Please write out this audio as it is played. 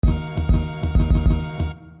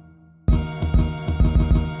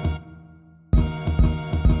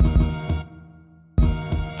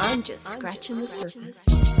I'm just scratching the surface.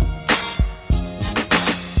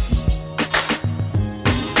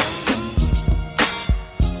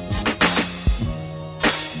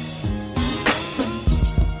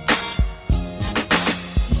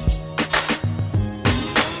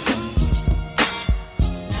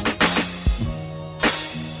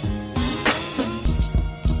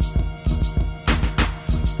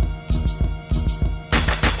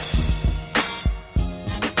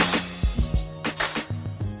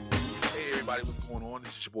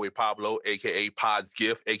 Boy Pablo, aka Pod's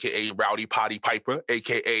Gift, aka Rowdy Potty Piper,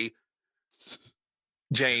 aka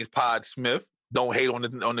James Pod Smith. Don't hate on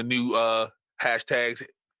the new hashtags,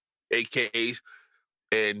 AKAs,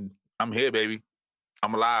 and I'm here, baby.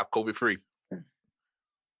 I'm alive, COVID free.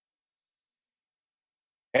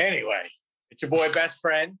 Anyway, it's your boy Best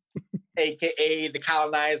Friend, aka the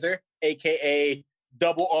Colonizer, aka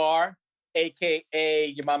Double R, aka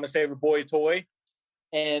your mama's favorite boy toy,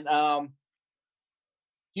 and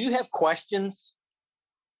do you have questions?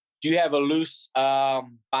 Do you have a loose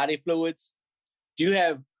body fluids? Do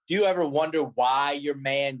you ever wonder why your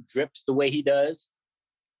man drips the way he does?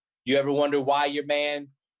 Do you ever wonder why your man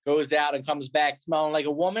goes out and comes back smelling like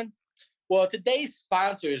a woman? Well, today's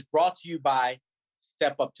sponsor is brought to you by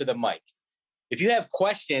Step Up to the Mic. If you have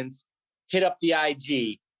questions, hit up the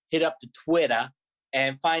IG, hit up the Twitter,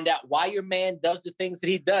 and find out why your man does the things that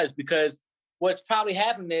he does, because what's probably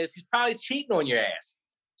happening is he's probably cheating on your ass.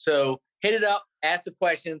 So hit it up, ask the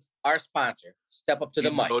questions. Our sponsor, Step Up to the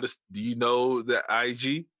Mic. Do you know the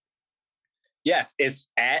IG? Yes, it's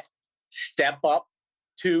at Step Up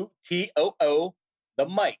to TOO the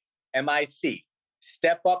Mic, MIC.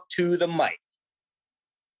 Step Up to the Mic.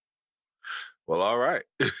 Well, all right.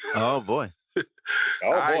 Oh boy.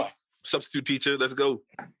 Boy. Substitute teacher, let's go.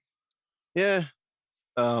 Yeah.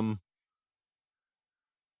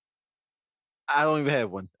 I don't even have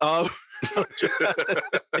one. I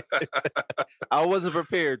wasn't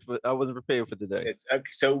prepared for today.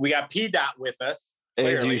 So we got P Dot with us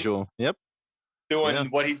clearly, as usual. Yep, doing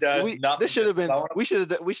what he does. This should have been. We should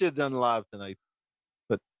have done live tonight,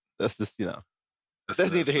 but that's just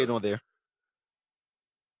that's neither here nor there.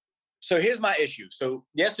 So here's my issue. So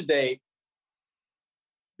yesterday,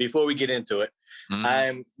 before we get into it,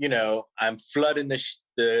 I'm flooding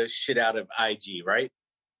the shit out of IG, right?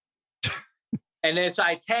 And then so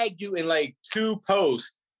I tagged you in like 2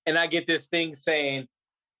 posts, and I get this thing saying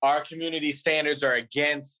our community standards are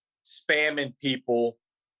against spamming people.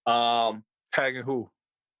 Tagging who?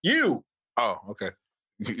 You. Oh, okay.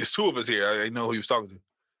 It's 2 of us here. I didn't know who you was talking to.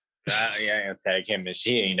 Yeah, I tag him, and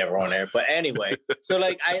she ain't never on there. But anyway, so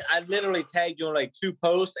like I literally tagged you on like 2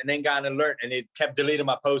 posts, and then got an alert, and it kept deleting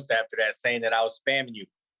my post after that, saying that I was spamming you.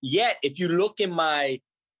 Yet, if you look in my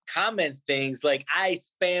comments things, like I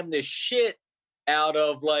spam the shit out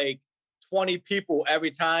of like 20 people every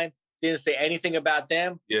time. Didn't say anything about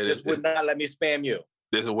them. Yeah, just would not let me spam you.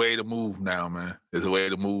 There's a way to move now, man. There's a way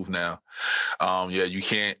to move now. You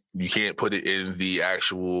can't put it in the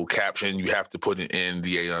actual caption. You have to put it in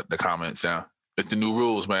the comments now. It's the new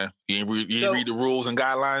rules, man. You didn't read the rules and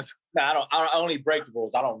guidelines? No, I don't. I only break the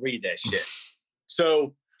rules. I don't read that shit.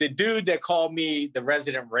 So the dude that called me the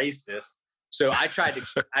resident racist. So I tried to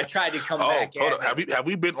come back. Hold on. Have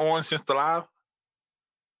we been on since the live?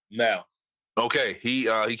 No. Okay,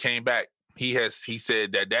 he came back. He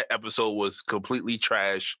said that episode was completely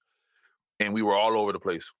trash, and we were all over the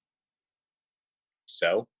place.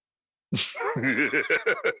 So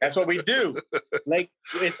that's what we do. Like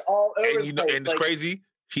it's all over the place. And it's crazy.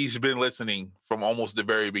 He's been listening from almost the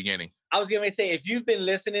very beginning. I was gonna say, if you've been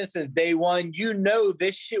listening since day one, you know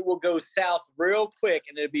this shit will go south real quick,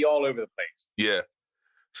 and it'll be all over the place. Yeah.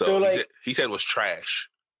 So like, he said it was trash.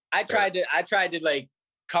 I tried to like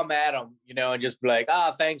come at him, and just be like,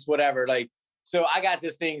 thanks, whatever. Like, so I got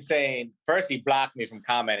this thing saying, first he blocked me from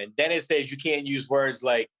commenting. Then it says you can't use words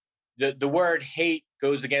like the word hate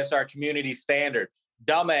goes against our community standard.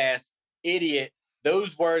 Dumbass, idiot.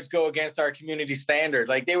 Those words go against our community standard.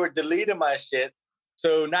 Like they were deleting my shit.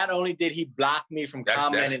 So not only did he block me from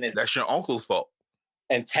commenting. That's your uncle's fault.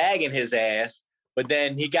 And tagging his ass, but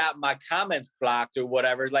then he got my comments blocked or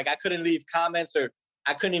whatever. Like I couldn't leave comments, or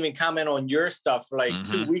I couldn't even comment on your stuff for like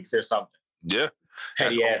 2 weeks or something. Yeah.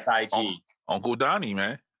 Petty ass IG. Uncle Donnie,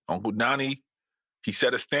 man. Uncle Donnie, he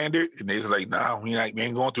set a standard, and they was like, nah, we ain't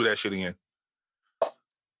going through that shit again.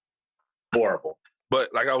 Horrible.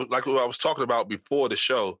 But like what I was talking about before the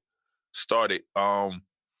show started, the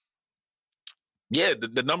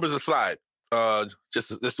numbers are slide.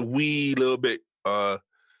 Just a wee little bit.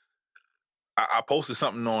 I posted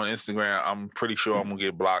something on Instagram. I'm pretty sure I'm gonna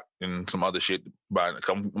get blocked and some other shit.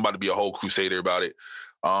 I'm about to be a whole crusader about it.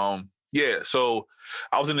 Yeah, so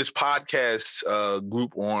I was in this podcast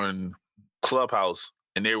group on Clubhouse,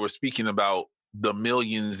 and they were speaking about the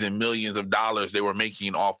millions and millions of dollars they were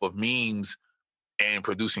making off of memes and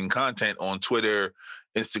producing content on Twitter,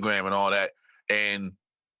 Instagram, and all that. And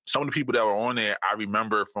some of the people that were on there, I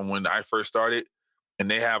remember from when I first started, and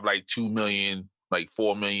they have like 2 million, like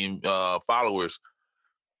 4 million followers.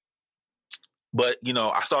 But, you know,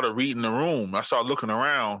 I started reading the room. I started looking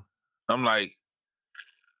around. I'm like,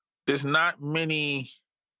 there's not many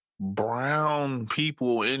brown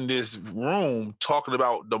people in this room talking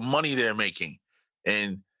about the money they're making.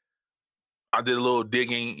 And I did a little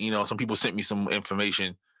digging. You know, some people sent me some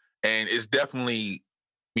information, and it's definitely,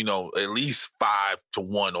 you know, at least 5 to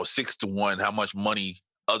 1 or 6 to 1 how much money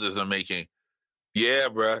others are making. Yeah,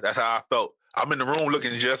 bro, that's how I felt. I'm in the room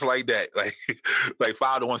looking just like that, like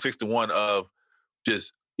 5 to 1, 6 to 1 of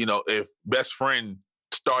just, you know, if best friend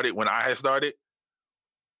started when I had started,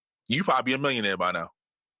 you probably be a millionaire by now.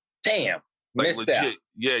 Damn, like missed legit. out.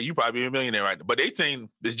 Yeah, you probably be a millionaire right now. But they think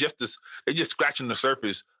it's just this. They're just scratching the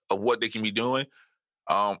surface of what they can be doing.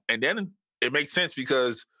 And then it makes sense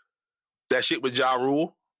because that shit with Ja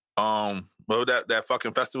Rule, what that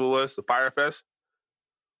fucking festival was, the Fire Fest,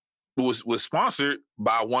 was sponsored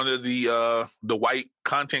by one of the white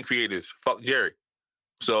content creators. Fuck Jerry.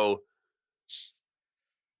 So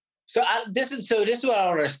this is what I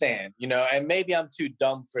don't understand, you know, and maybe I'm too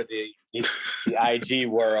dumb for the IG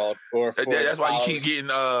world or for that's why you keep getting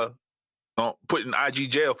put in IG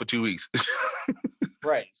jail for 2 weeks.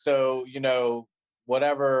 Right. So, you know,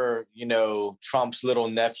 whatever, you know, Trump's little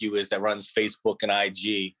nephew is that runs Facebook and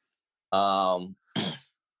IG.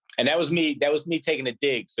 And that was me taking a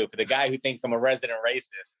dig. So for the guy who thinks I'm a resident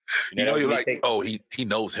racist, you know you're like, he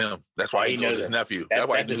knows him. That's why he knows his nephew. That's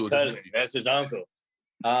why that's his cousin. That's his uncle.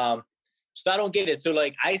 So I don't get it. So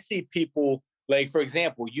like I see people like, for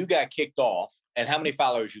example, you got kicked off, and how many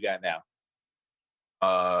followers you got now?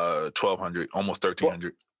 1,200, almost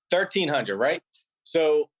 1,300. 1,300, right?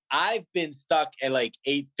 So I've been stuck at like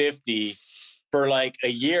 850 for like a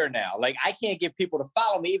year now. Like I can't get people to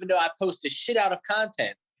follow me, even though I post a shit out of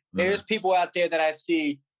content. There's people out there that I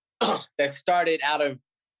see that started after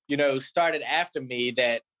me,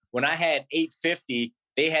 that when I had 850,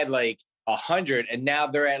 they had like 100, and now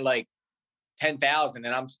they're at like 10,000,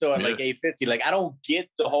 and I'm still at like 850. Like I don't get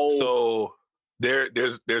the whole. So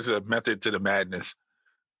there's a method to the madness.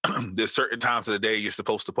 There's certain times of the day you're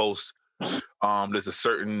supposed to post. There's a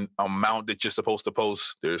certain amount that you're supposed to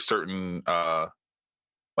post. There's certain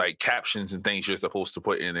like captions and things you're supposed to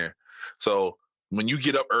put in there. So when you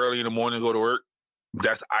get up early in the morning to go to work,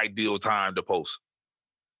 that's ideal time to post.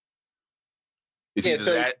 It's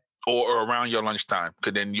either that or around your lunchtime,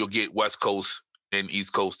 because then you'll get West Coast and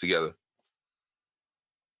East Coast together.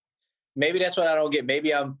 Maybe that's what I don't get.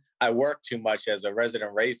 Maybe I work too much as a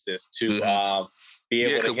resident racist to be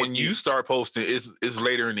able to. When you start posting, it's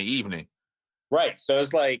later in the evening. Right. So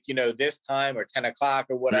it's like, you know, this time or 10 o'clock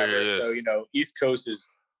or whatever. Yeah. So, you know, East Coast is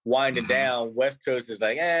winding down. West Coast is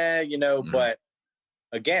like, you know, but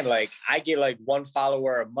again, like I get like one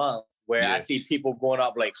follower a month where I see people going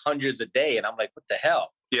up like hundreds a day, and I'm like, what the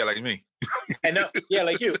hell? Yeah, like me. And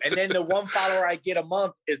like you. And then the one follower I get a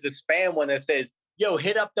month is the spam one that says, yo,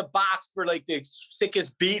 hit up the box for like the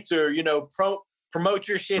sickest beats, or, you know, promote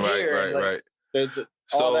your shit here. Right.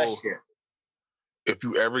 All that shit. If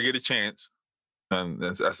you ever get a chance, and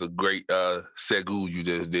that's a great segue you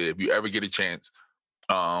just did. If you ever get a chance,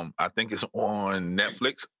 I think it's on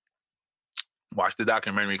Netflix. Watch the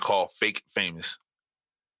documentary called Fake Famous.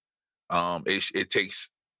 It takes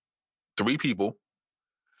 3 people,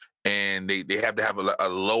 and they have to have a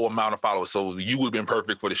low amount of followers. So you would have been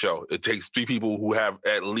perfect for the show. It takes 3 people who have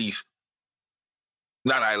at the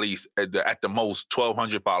most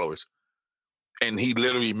 1,200 followers, and he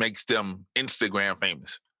literally makes them Instagram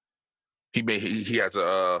famous. He has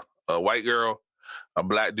a white girl, a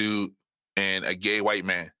black dude, and a gay white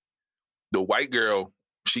man. The white girl,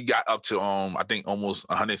 she got up to I think almost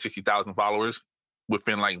 160,000 followers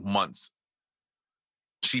within like months.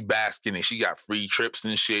 She basked in it. She got free trips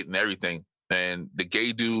and shit and everything. And the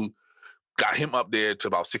gay dude got him up there to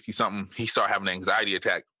about 60 something. He started having an anxiety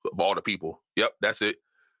attack of all the people. Yep, that's it.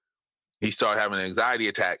 He started having an anxiety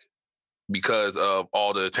attack because of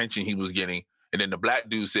all the attention he was getting. And then the black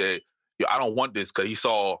dude said, yo, I don't want this, because he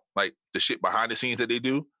saw like the shit behind the scenes that they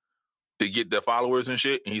do to get their followers and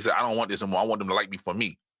shit. And he said, I don't want this anymore. I want them to like me for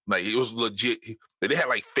me. Like it was legit. They had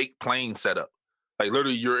like fake planes set up. Like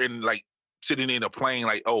literally you're in like sitting in a plane,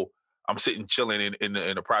 like, oh, I'm sitting chilling in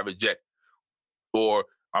a private jet. Or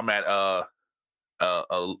I'm at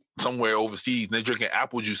somewhere overseas and they're drinking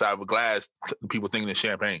apple juice out of a glass. People thinking it's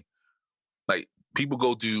champagne. Like people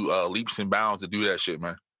go through leaps and bounds to do that shit,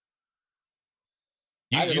 man.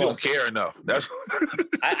 You don't care enough. That's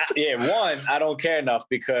I don't care enough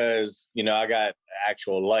because I got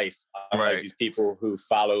actual life. Unlike these people who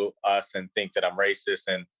follow us and think that I'm racist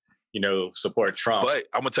and support Trump. But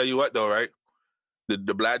I'm gonna tell you what though, right?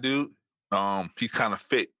 The black dude, he's kind of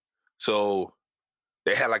fit. So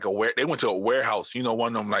they had like they went to a warehouse.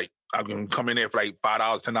 One of them like I can come in there for like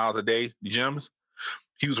 $5, $10 a day. The gyms.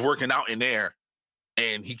 He was working out in there,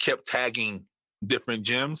 and he kept tagging different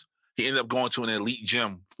gyms. He ended up going to an elite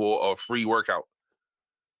gym for a free workout.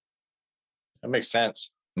 That makes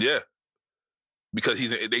sense. Yeah. Because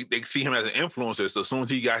they see him as an influencer. So as soon as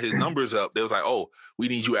he got his numbers up, they was like, oh, we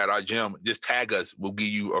need you at our gym. Just tag us. We'll give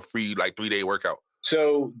you a free 3-day workout.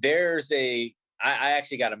 So there's I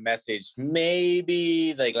actually got a message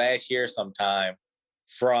maybe like last year sometime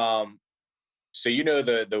from, so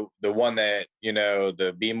the one that,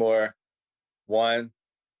 the Be More one,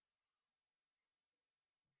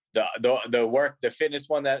 the fitness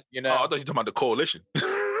one that, Oh, I thought you were talking about the coalition.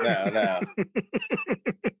 No.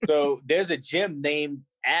 So there's a gym named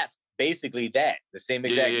after basically that, the same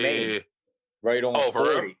exact name, right on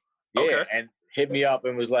 40. Yeah, okay. And hit me up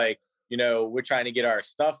and was like, we're trying to get our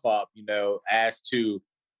stuff up, asked to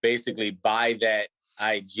basically buy that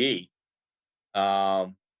IG.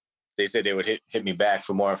 They said they would hit me back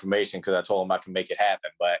for more information because I told them I can make it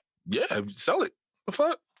happen. But yeah, sell it. The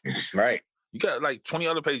fuck? Right. You got like 20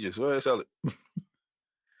 other pages. Go ahead, sell it.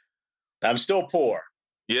 I'm still poor.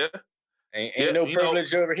 Yeah. Ain't no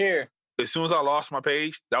privilege over here. As soon as I lost my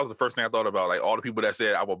page, that was the first thing I thought about. Like all the people that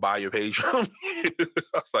said I will buy your page from you. I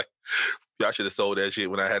was like, y'all should have sold that shit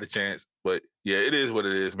when I had a chance. But yeah, it is what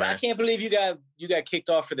it is, man. I can't believe you got kicked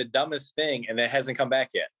off for the dumbest thing and it hasn't come back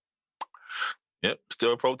yet. Yep.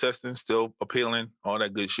 Still protesting, still appealing, all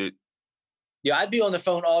that good shit. Yeah, I'd be on the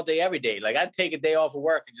phone all day, every day. Like I'd take a day off of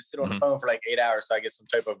work and just sit on the phone for like 8 hours so I get some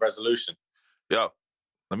type of resolution. Yeah.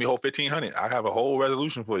 Let me hold 1,500. I have a whole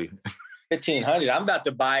resolution for you. 1,500. I'm about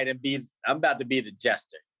to buy it and I'm about to be the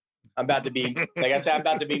jester. I'm about to be, like I said, I'm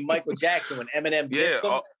about to be Michael Jackson when Eminem.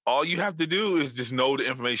 Yeah, all you have to do is just know the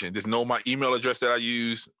information. Just know my email address that I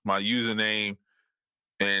use, my username,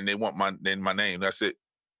 and they want my name. That's it.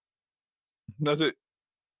 That's it.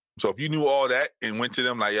 So if you knew all that and went to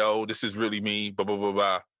them like, yo, this is really me, blah, blah, blah,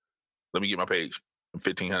 blah, let me get my page.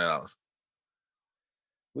 $1,500.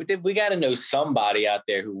 We got to know somebody out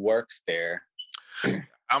there who works there.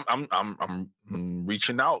 I'm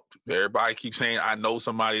reaching out. Everybody keeps saying I know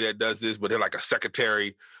somebody that does this, but they're like a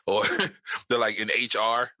secretary or they're like in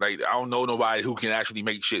HR. Like I don't know nobody who can actually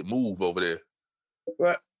make shit move over there.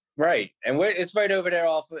 Right, and it's right over there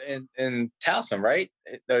off in Towson, right?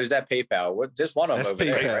 Or is that PayPal? There's one of them over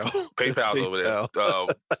there. Right? PayPal's over there.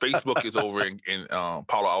 Facebook is over in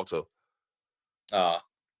Palo Alto.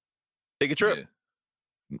 Take a trip. Yeah.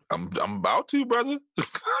 I'm about to, brother.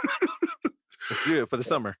 Let's do it for the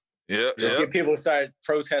summer. Yeah, just get people start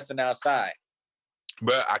protesting outside.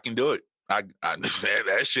 But I can do it. I understand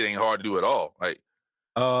that shit ain't hard to do at all. Like,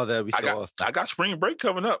 that'd be so awesome. I got spring break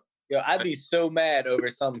coming up. Yo, I'd be so mad over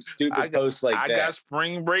some stupid post like that. I got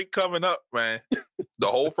spring break coming up, man. The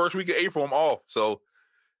whole first week of April, I'm off. So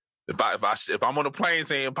if I'm on a plane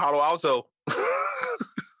saying Palo Alto,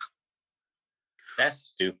 that's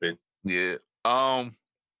stupid. Yeah.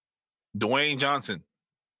 Dwayne Johnson.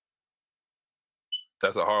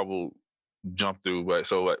 That's a horrible jump through, but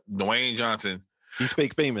so Dwayne Johnson. He's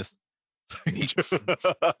fake famous. he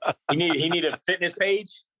need a fitness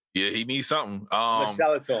page. Yeah, he needs something. Let's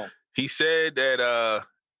sell it to him. He said that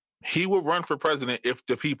he would run for president if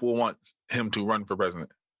the people want him to run for president.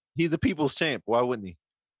 He's the people's champ. Why wouldn't he?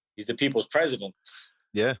 He's the people's president.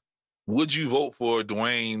 Yeah. Would you vote for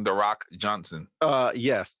Dwayne "The Rock" Johnson?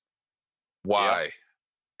 Yes. Why?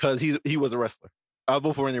 Because he was a wrestler. I'll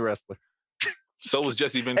vote for any wrestler. So was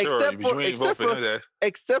Jesse Ventura.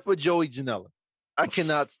 Except for Joey Janela. I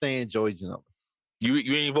cannot stand Joey Janela.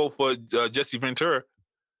 You ain't vote for Jesse Ventura?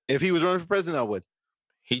 If he was running for president, I would.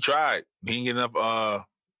 He tried. He didn't get enough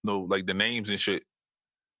like the names and shit.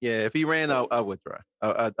 Yeah, if he ran, I would try.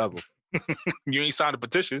 I would. You ain't signed a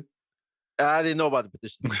petition. I didn't know about the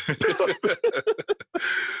petition.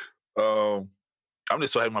 I'm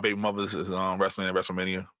just so happy my baby mother's wrestling at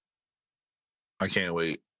WrestleMania. I can't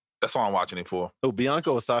wait. That's all I'm watching it for. Oh,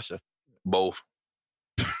 Bianca or Sasha? Both.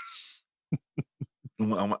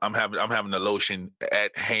 I'm having the lotion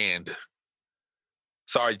at hand.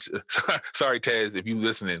 Sorry, Taz, if you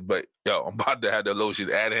listening, but yo, I'm about to have the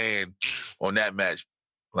lotion at hand on that match.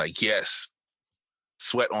 Like, yes,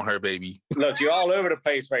 Sweat on her, baby. Look, you're all over the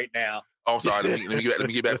place right now. Oh, I'm sorry. Let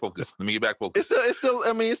me get back focused. It's still.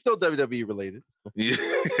 I mean, it's still WWE related. Yeah.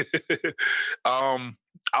 I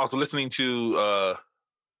was listening to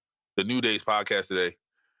the New Days podcast today,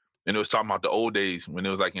 and it was talking about the old days when it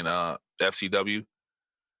was like in FCW,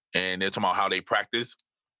 and they're talking about how they practice.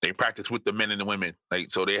 They practice with the men and the women. Like,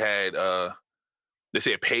 so they had they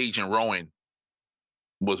said Paige and Rowan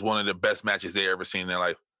was one of the best matches they ever seen in their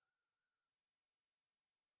life.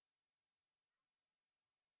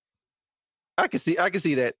 I can see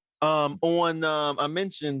that. I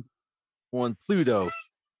mentioned on Pluto,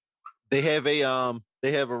 they have a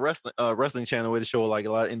wrestling channel where they show like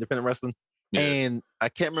a lot of independent wrestling. Yeah. And I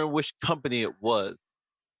can't remember which company it was,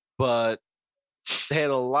 but they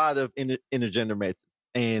had a lot of intergender matches.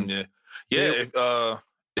 And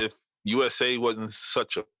if USA wasn't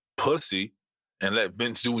such a pussy and let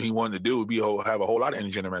Vince do what he wanted to do, we'd have a whole lot of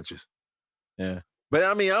intergender matches. Yeah. But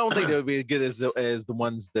I mean, I don't think they would be as good as the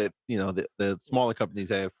ones that, you know, the smaller companies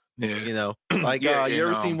have. Yeah. You know, like you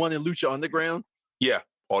ever seen one in Lucha Underground? Yeah,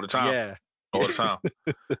 all the time. Yeah, all the time.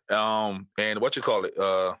 And what you call it?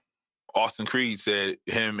 Austin Creed said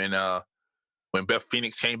him and when Beth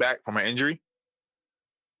Phoenix came back from her injury,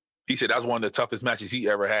 he said that was one of the toughest matches he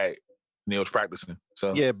ever had. And he was practicing.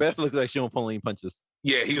 So yeah, Beth looks like she don't pull any punches.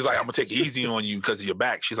 Yeah, he was like, "I'm gonna take it easy on you because of your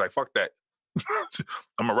back." She's like, "Fuck that,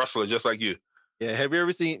 I'm a wrestler just like you." Yeah, have you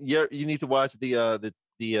ever seen? You need to watch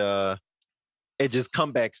the Edge's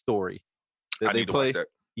comeback story that they play.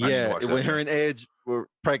 Yeah, when her and Edge were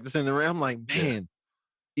practicing the ring, I'm like, man,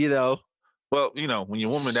 you know. Well, you know, when your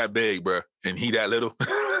woman that big, bro, and he that little,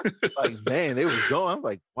 like, man, it was going. I'm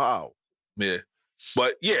like, wow. Yeah,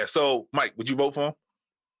 but yeah. So, Mike, would you vote for him?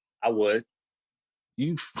 I would.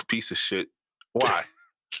 You piece of shit. Why?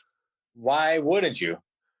 Why wouldn't you?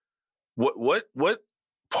 What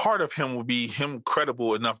part of him would be him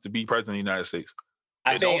credible enough to be president of the United States?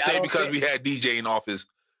 I think we had DJ in office.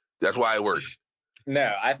 That's why it works.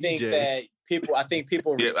 No, I think DJ. that people. I think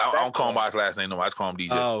people. Yeah, I don't call him him. by his last name. No, I just call him DJ.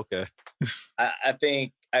 Oh, okay. I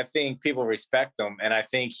think people respect him, and I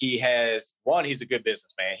think he has one. He's a good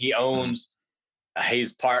businessman. He owns.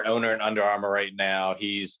 He's part owner in Under Armour right now.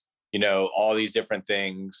 He's all these different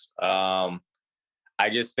things. I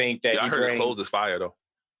just think that I heard his clothes is fire though.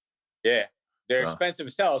 Yeah, they're expensive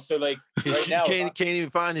as hell. So like right now, can't even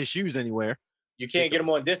find his shoes anywhere. You can't get them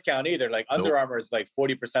on discount either. Like Under Armour is like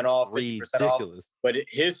 40% off, 50% off. But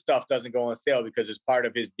his stuff doesn't go on sale because it's part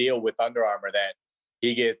of his deal with Under Armour that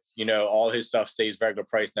he gets, all his stuff stays regular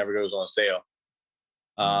price, never goes on sale.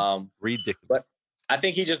 Ridiculous. But I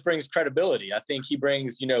think he just brings credibility. I think he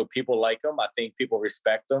brings, people like him. I think people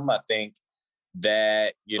respect him. I think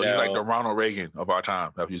that, he's like the Ronald Reagan of our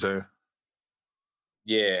time. That's what you're saying?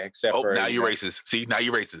 Yeah, except for... now you're racist. See, now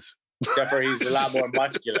you're racist. Except for he's a lot more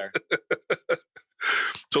muscular.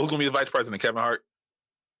 So who's going to be the vice president? Kevin Hart?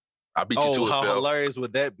 I beat you to it, Phil. How hilarious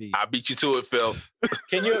would that be? I beat you to it, Phil.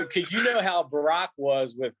 Could you know how Barack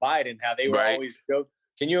was with Biden, how they would always go...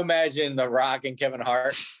 Can you imagine The Rock and Kevin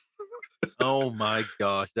Hart? Oh my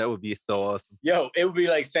gosh, that would be so awesome. Yo, it would be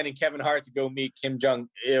like sending Kevin Hart to go meet Kim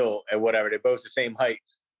Jong-il or whatever. They're both the same height.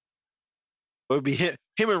 It would be him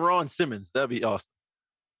and Ron Simmons. That'd be awesome.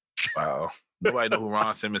 Wow. Nobody know who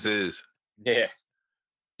Ron Simmons is. Yeah.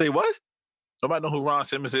 Say what? Nobody know who Ron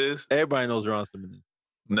Simmons is? Everybody knows Ron Simmons is.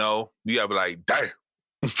 No. You gotta be like, damn.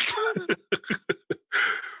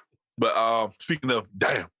 But speaking of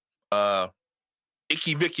damn,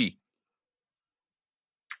 Icky Vicky.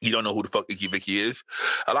 You don't know who the fuck Icky Vicky is.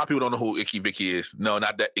 A lot of people don't know who Icky Vicky is. No,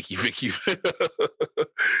 not that Icky Vicky.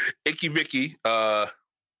 Icky Vicky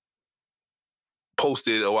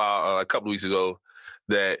posted a couple of weeks ago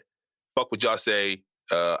that fuck what y'all say.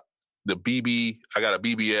 The BB, I got a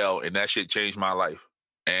BBL and that shit changed my life.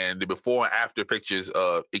 And the before and after pictures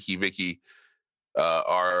of Icky Vicky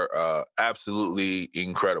are absolutely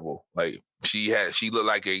incredible. Like she looked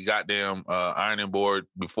like a goddamn ironing board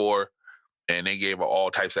before. And they gave her all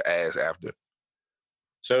types of ass after.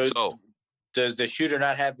 So does the shooter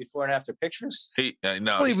not have before and after pictures? No, I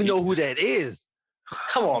don't even know who that is.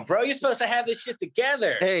 Come on, bro. You're supposed to have this shit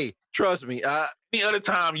together. Hey, trust me. Any other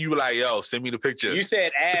time you were like, yo, send me the picture. You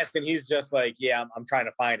said ask, and he's just like, yeah, I'm trying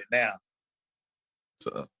to find it now.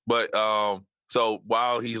 So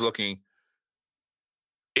while he's looking,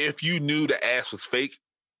 if you knew the ass was fake,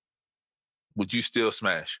 would you still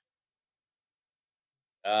smash?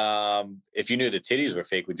 If you knew the titties were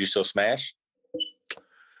fake, would you still smash?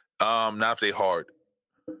 Not if they hard.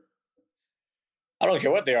 I don't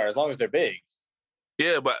care what they are, as long as they're big.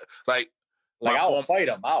 Yeah, but like I'll fight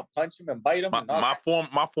them. I'll punch them and bite them.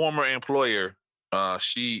 My former employer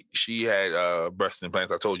She had breast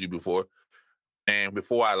implants. I told you before, and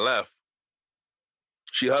before I left,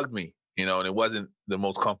 she hugged me. You know, and it wasn't the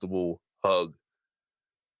most comfortable hug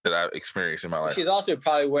that I've experienced in my life. She's also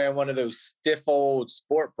probably wearing one of those stiff old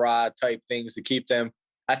sport bra type things to keep them.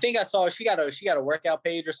 I think I saw she got a workout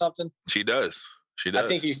page or something. She does. I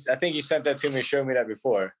think you sent that to me and showed me that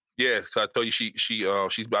before. Yeah, so I told you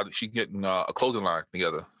she's getting a clothing line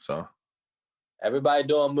together. So everybody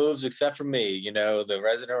doing moves except for me, you know, the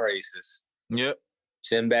resident racist. Yep.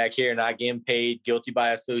 Sitting back here not getting paid, guilty by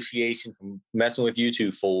association from messing with you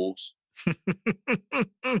two fools.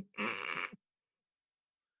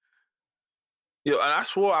 Yo, and I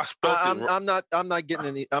swore I spelled it. I'm not getting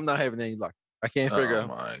any. I'm not having any luck. I can't figure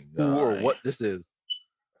out who or what this is.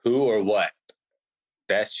 Who or what?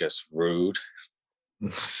 That's just rude.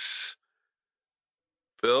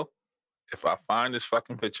 Phil, if I find this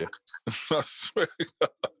fucking picture, I swear to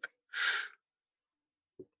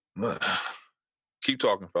God. Keep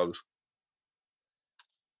talking, fellas.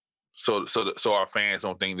 So our fans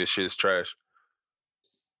don't think this shit is trash.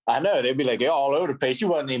 I know. They'd be like, they're all over the place. You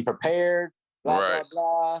wasn't even prepared. Blah, right. blah,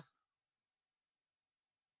 blah.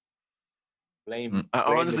 Blame. I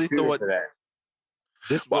honestly thought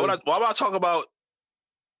this. Why would I talk about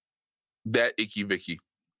that Icky Vicky?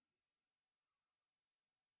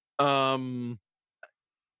 Hey,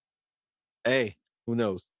 who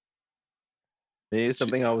knows? Maybe it's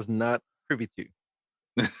something I was not privy to.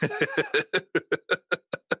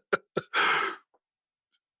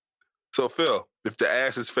 So Phil, if the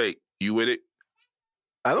ass is fake, you with it?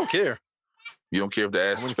 I don't care. You don't care if the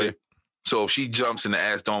ass is fake? So if she jumps and the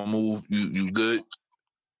ass don't move, you good?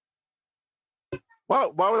 Why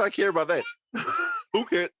would I care about that? Who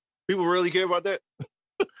cares? People really care about that?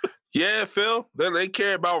 Yeah, Phil. They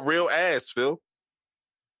care about real ass, Phil.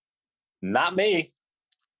 Not me.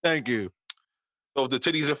 Thank you. So if the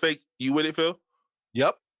titties are fake, you with it, Phil?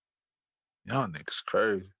 Yep. Y'all niggas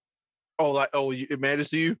crazy. It matters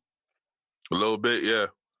to you? A little bit, yeah.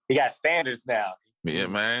 He got standards now. Yeah,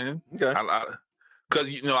 man. Okay.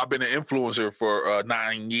 Because, I've been an influencer for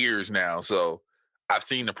 9 years now, so I've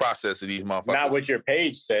seen the process of these motherfuckers. Not what your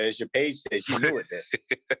page says. Your page says you knew it.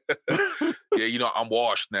 Yeah, I'm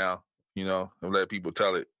washed now, and let people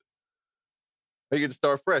tell it. You get to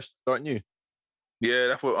start fresh, start new. Yeah,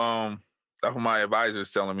 that's what my advisor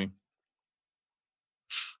is telling me.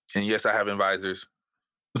 And yes, I have advisors.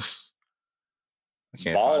 I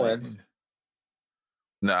can't balling.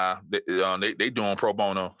 Nah, they doing pro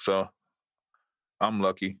bono, so I'm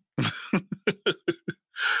lucky.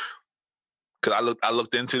 Cause I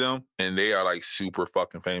looked into them and they are like super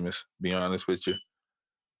fucking famous, to be honest with you.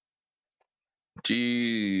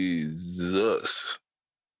 Jesus.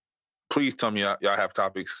 Please tell me y'all have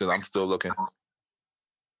topics because I'm still looking.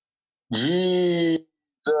 Jesus,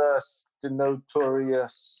 the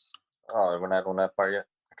notorious. Oh, we're not on that part yet?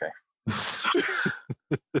 Okay.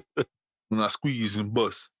 I'm not squeezing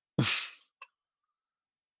bus.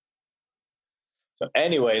 So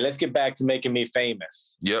anyway, let's get back to making me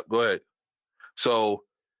famous. Yep, go ahead. So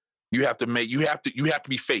you have to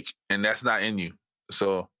be fake, and that's not in you.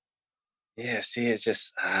 So yeah, see, it's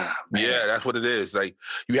just yeah, that's what it is. Like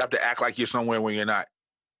you have to act like you're somewhere when you're not.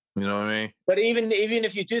 You know what I mean? But even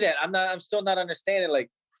if you do that, I'm still not understanding. Like,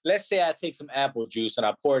 let's say I take some apple juice and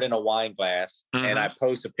I pour it in a wine glass and I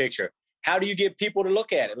post a picture. How do you get people to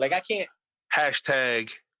look at it? Like, I can't.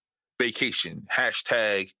 Hashtag vacation.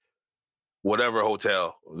 Hashtag whatever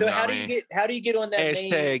hotel. So how do you get on that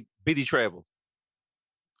hashtag BD Travel?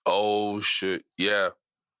 Oh shit! Yeah.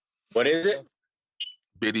 What is it?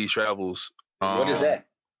 BD Travels. What is that?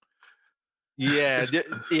 Yeah,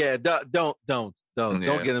 yeah. Don't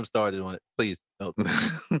get him started on it, please. Don't.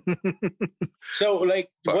 So, like,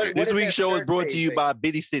 what this week's show is brought to you by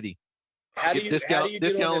Biddy City. How do you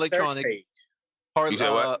discount electronics?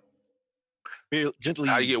 Gently.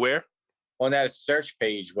 How do you get where? On that search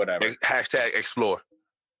page, whatever. Hashtag explore.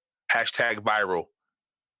 Hashtag viral.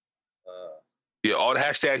 Yeah, all the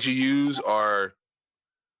hashtags you use are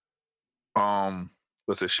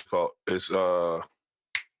what's this shit called? It's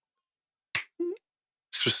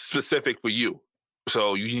specific for you.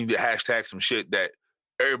 So you need to hashtag some shit that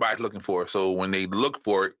everybody's looking for. So when they look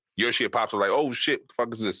for it, your shit pops up like, oh shit, what the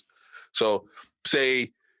fuck is this? So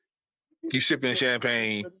say you sipping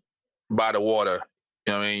champagne by the water.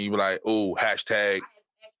 You know what I mean? You be like, oh, hashtag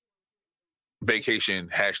vacation,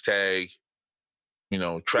 hashtag,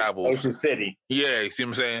 travel. Ocean City. Yeah, you see what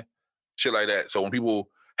I'm saying? Shit like that. So when people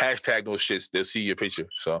hashtag those shits, they'll see your picture.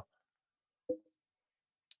 So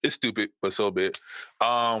it's stupid, but so be it.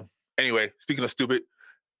 Anyway, speaking of stupid,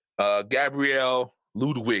 Gabrielle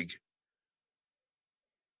Ludwig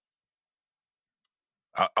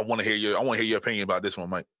I want to hear your opinion about this one,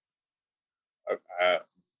 Mike.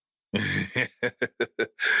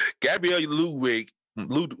 Gabrielle Ludwig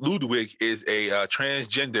is a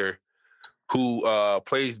transgender who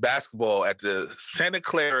plays basketball at the Santa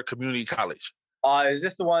Clara Community College. Is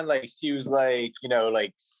this the one like she was like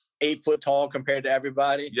 8 foot tall compared to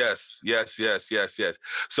everybody? Yes.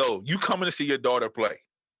 So you coming to see your daughter play,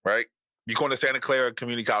 right? You going to Santa Clara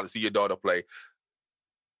Community College to see your daughter play.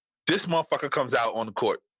 This motherfucker comes out on the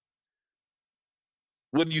court.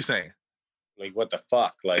 What are you saying? Like, what the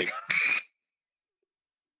fuck? Like,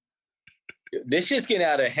 this shit's getting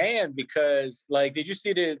out of hand because, like, did you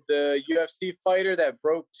see the UFC fighter that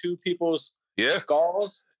broke 2 people's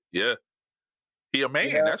skulls? Yeah. He a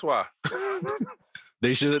man, that's why.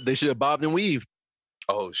 They should have bobbed and weaved.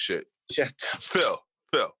 Oh, shit. Shut the Phil.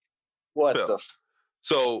 What Phil.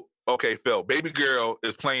 So, okay, Phil, baby girl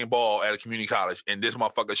is playing ball at a community college, and this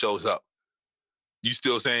motherfucker shows up. You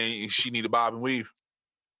still saying she need to bob and weave?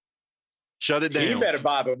 Shut it down. You better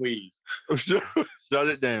bob and weave. Shut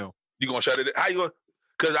it down. You gonna shut it? How you gonna?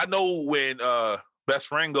 Because I know when best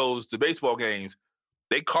friend goes to baseball games,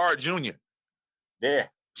 they card Junior. Yeah.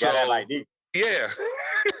 So ID. Yeah,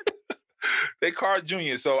 they card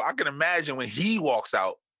Junior. So I can imagine when he walks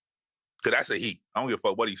out, because that's a he. I don't give a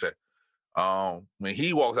fuck what he said. When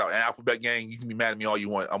he walks out, and Alphabet Gang, you can be mad at me all you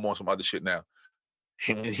want. I'm on some other shit now.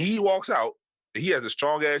 When he walks out, he has a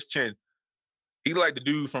strong ass chin. He like the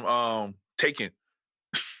dude from Taken.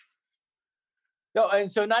 No,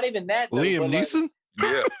 and so not even that. Though, Liam Neeson?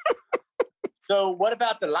 Yeah. So what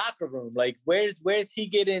about the locker room? Like, where's he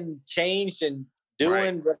getting changed and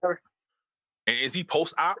doing whatever? And is he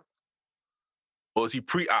post-op? Or is he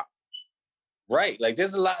pre-op? Right. Like,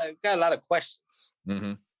 there's got a lot of questions.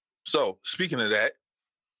 Mm-hmm. So, speaking of that,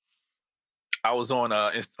 I was on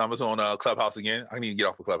Clubhouse again. I need to get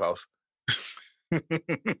off the Clubhouse. I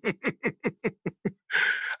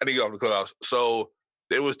need to get off the Clubhouse. So,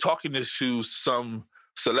 they was talking to some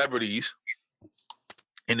celebrities,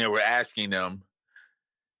 and they were asking them,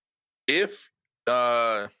 if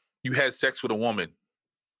you had sex with a woman,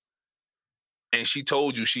 and she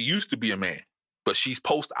told you she used to be a man, but she's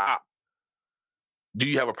post-op, do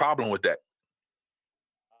you have a problem with that?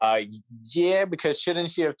 Yeah, because shouldn't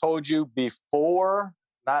she have told you before,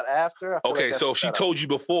 not after? Okay, so if she told you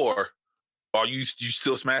before, are you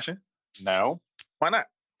still smashing? No. Why not?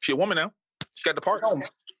 She a woman now. She got the parts.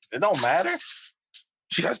 It don't matter.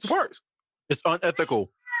 She has the parts. It's unethical.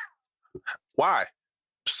 Why?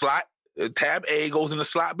 Tab A goes into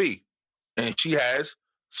slot B, and she has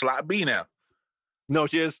slot B now. No,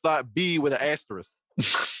 she has slot B with an asterisk.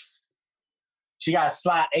 She got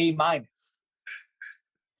slot A minus.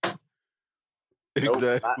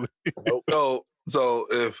 Exactly. Nope. So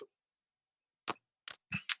if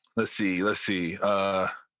let's see, who's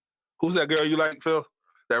that girl you like, Phil?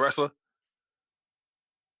 That wrestler?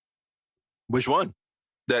 Which one?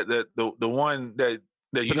 The one that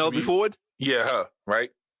Penelope Ford? Yeah, her,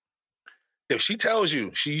 right? If she tells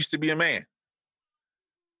you she used to be a man,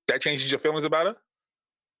 that changes your feelings about her?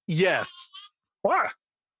 Yes. Why?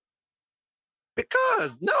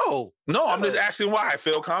 Because no, I'm just asking why.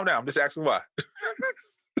 Phil, calm down. I'm just asking why.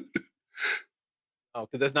 Oh,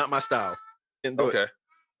 because that's not my style. Okay.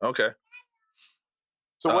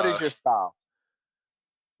 So what is your style?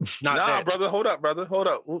 That. Brother. Hold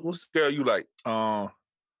up. What's the girl you like? Old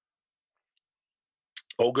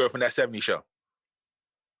girl from That 70s Show.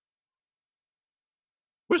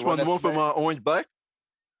 Which one? The one from Orange Black?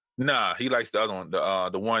 Nah, he likes the other one.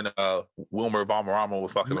 The one Wilmer Valderrama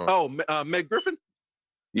was fucking on. Oh, Meg Griffin?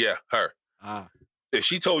 Yeah, her. Ah. If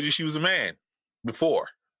she told you she was a man before,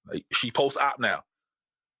 like, she post-op now,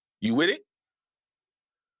 you with it?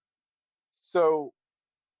 So,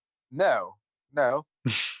 no.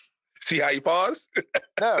 See how you pause?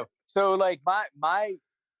 No. So, like, my,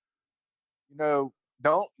 the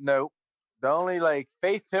only, like,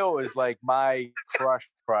 Faith Hill is, like, my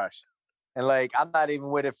crush. And, like, I'm not even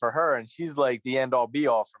with it for her, and she's, like, the end-all,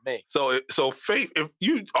 be-all for me. So Faith, are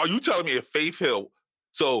you telling me if Faith Hill,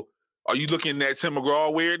 so are you looking at Tim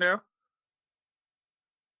McGraw weird now?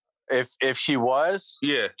 If she was?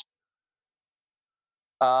 Yeah.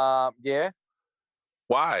 Yeah.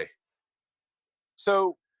 Why?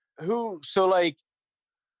 So like,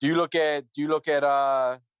 do you look at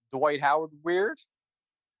Dwight Howard weird?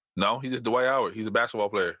 No, he's just Dwight Howard. He's a basketball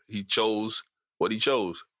player. He chose what he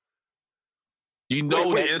chose. You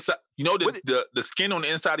know the inside. You know the skin on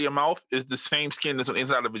the inside of your mouth is the same skin that's on the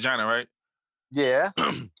inside of the vagina, right? Yeah.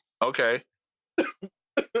 Okay. Wait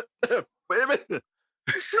a minute.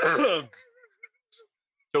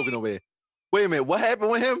 Choking away. Wait a minute. What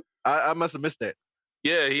happened with him? I must have missed that.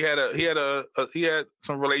 Yeah, he had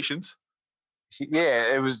some relations.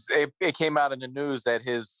 Yeah, it came out in the news that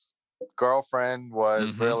his girlfriend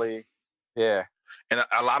was really, yeah. And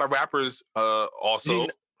a lot of rappers also.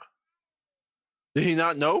 Did he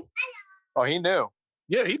not know? Oh, he knew.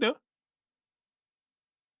 Yeah, he knew.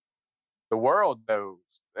 The world knows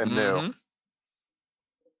and knew.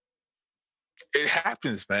 It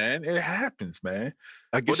happens, man. It happens, man.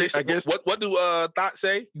 I guess. What do thoughts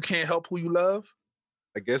say? You can't help who you love.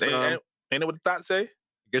 I guess. Ain't it what the thoughts say?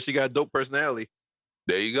 I guess you got a dope personality.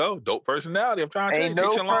 There you go, dope personality. I'm trying to ain't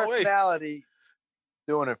no personality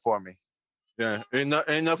doing it for me. Yeah, ain't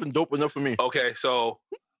nothing dope enough for me. Okay, so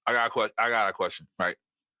I got a question, right?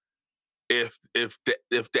 If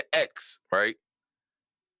the ex, right?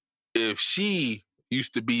 If she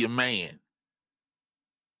used to be a man,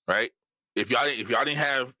 right? If y'all didn't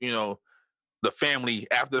have, the family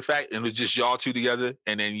after the fact, and it was just y'all two together,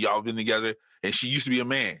 and then y'all been together, and she used to be a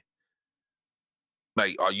man.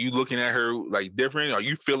 Like, are you looking at her like different? Are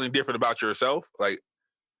you feeling different about yourself? Like,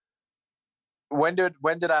 when did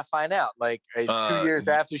I find out? Like 2 years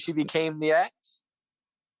after she became the ex?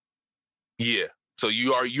 Yeah. So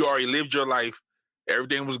you already lived your life.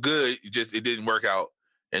 Everything was good. It didn't work out,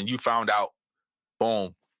 and you found out.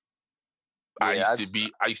 Boom. Yeah,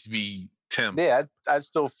 I used to be Tim. Yeah, I'd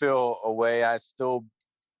still feel a way. I'd still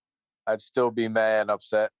be mad and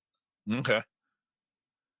upset. Okay.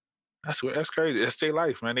 That's crazy. That's their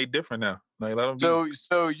life, man. They different now. Like, let them be.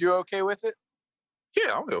 So you're okay with it? Yeah,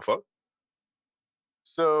 I don't give a fuck.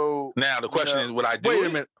 So now the question is, would I do Wait it? a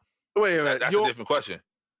minute. That's a different question.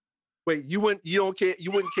 Wait, you don't care? You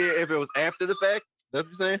wouldn't care if it was after the fact? That's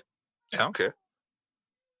what you're saying? Yeah, I don't care.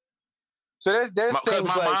 So there's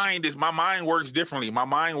things my mind works differently. My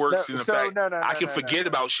mind works in the fact I can forget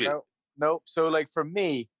about shit. Nope. So like for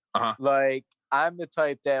me, like I'm the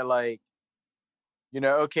type that like,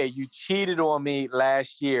 okay, you cheated on me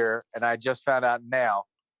last year and I just found out now,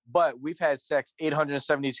 but we've had sex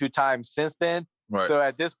 872 times since then. Right. So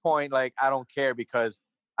at this point, like, I don't care because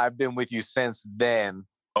I've been with you since then.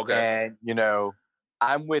 Okay. And,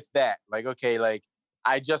 I'm with that. Like, okay, like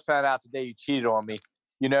I just found out today you cheated on me,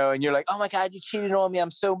 and you're like, oh my God, you cheated on me.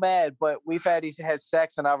 I'm so mad. But we've had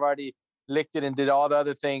sex and I've already licked it and did all the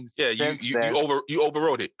other things. Yeah, you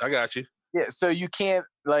overrode it. I got you. Yeah, so you can't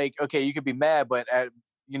like, okay, you could be mad, but at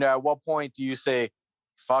what point do you say,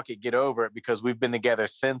 fuck it, get over it because we've been together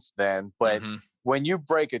since then? But when you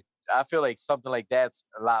break it, I feel like something like that's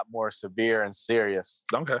a lot more severe and serious.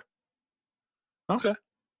 Okay.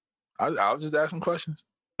 I'll just ask some questions.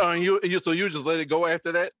 So you just let it go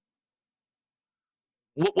after that?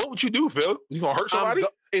 What would you do, Phil? You gonna hurt somebody?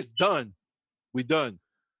 It's done. We done.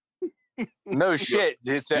 No shit.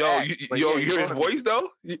 It's you hear his voice though?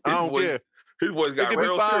 I don't care. His voice got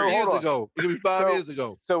real serious. It could be 5 years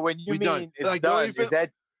ago. So when you mean done. It's like, done, is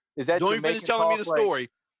that don't even finish telling me the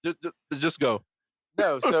story. Just go.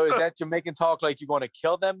 No, so is that Jamaican talk like you're going to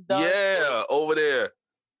kill them? Done? Yeah, over there.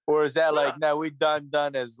 Or is that like, no, we done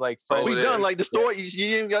as like friends? We done like the story.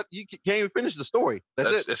 You can't even finish the story.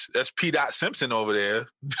 That's it. That's P. Simpson over there.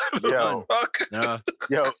 Yo,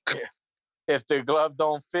 yo, if the glove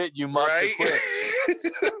don't fit, you must quit.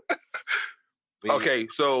 Okay,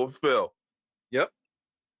 so Phil. Yep.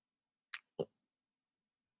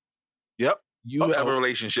 You have a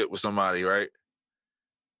relationship with somebody, right?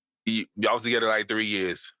 Y'all was together like 3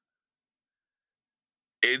 years.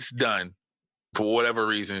 It's done for whatever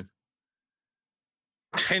reason.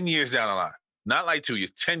 10 years down the line, not like 2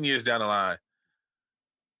 years, 10 years down the line,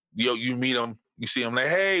 you meet them, you see them like,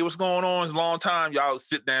 hey, what's going on? It's a long time. Y'all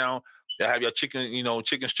sit down, y'all have your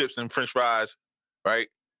chicken strips and French fries, right?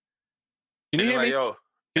 Can you hear me? Yo,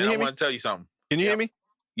 and I want to tell you something. Can you hear me?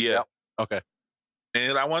 Yeah. Yep. Okay.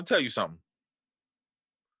 And I want to tell you something.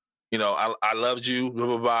 I loved you, blah,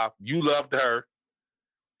 blah, blah. You loved her.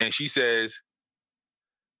 And she says,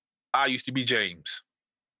 I used to be James.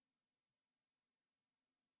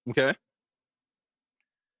 Okay.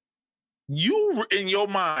 You, in your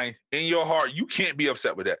mind, in your heart, you can't be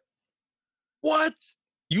upset with that. What?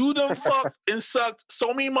 You done fucked and sucked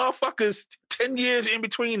so many motherfuckers 10 years in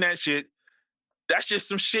between that shit. That's just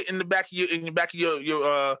some shit in the back of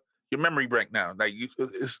your memory bank now. Like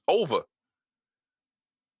it's over.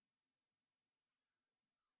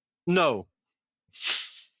 No.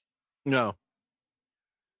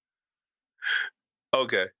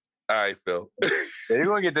 Okay. All right, Phil. You're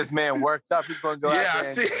going to get this man worked up. He's going to go out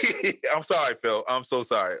there. Yeah, I see. I'm sorry, Phil. I'm so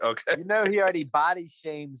sorry. Okay. He already body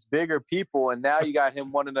shames bigger people, and now you got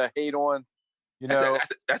him wanting to hate on,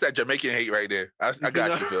 That's that Jamaican hate right there. I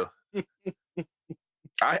got you, Phil.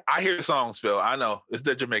 I hear the songs, Phil. I know. It's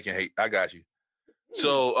the Jamaican hate. I got you.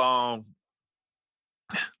 So,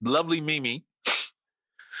 lovely Mimi.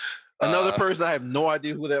 Another person I have no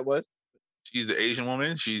idea who that was. She's an Asian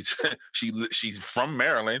woman. She's from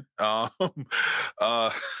Maryland.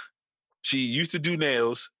 She used to do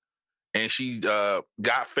nails, and she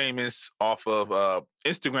got famous off of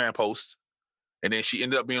Instagram posts, and then she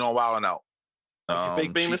ended up being on Wild 'N Out. She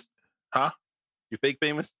fake famous? Huh? You fake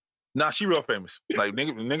famous? Nah, she real famous. Like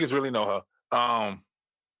niggas really know her.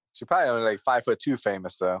 She probably only like 5'2"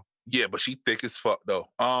 famous though. Yeah, but she thick as fuck though.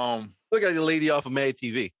 Look at the lady off of Mad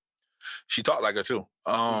TV. She talked like her too.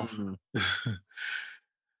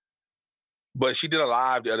 But she did a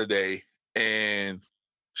live the other day, and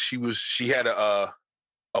she had a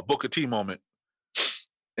Booker T moment.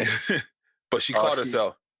 But she caught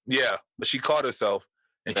herself. Yeah, but she caught herself,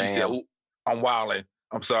 and she said, "Ooh, I'm wilding.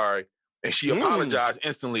 I'm sorry." And she apologized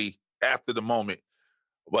instantly after the moment.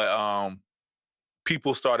 But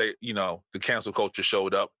people started, the cancel culture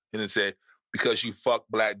showed up, and it said, because you fuck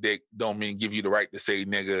black dick don't mean give you the right to say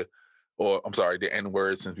nigga, or I'm sorry, the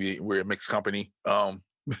N-word, since we're a mixed company.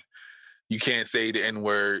 You can't say the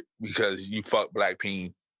N-word because you fuck black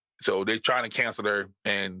peen. So they're trying to cancel her,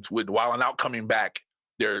 and with Wild 'N Out coming back,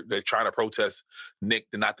 they're trying to protest Nick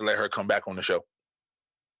not to let her come back on the show.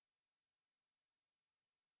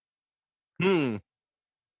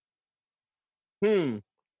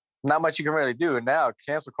 Not much you can really do now.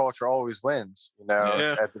 Cancel culture always wins,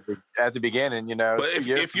 at the beginning, But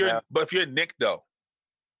if you're Nick though,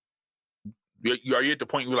 are you at the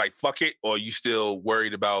point where you're like, fuck it, or are you still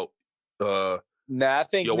worried about I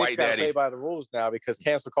think your Nick's white got to daddy play by the rules now because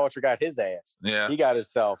cancel culture got his ass. Yeah, he got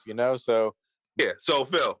himself, So yeah. So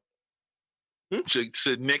Phil,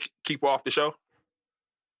 should Nick keep her off the show?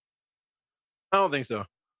 I don't think so.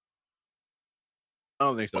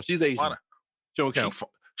 She's Asian. She don't count.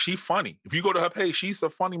 She's funny. If you go to her page, she's a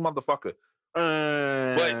funny motherfucker.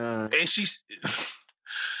 And she's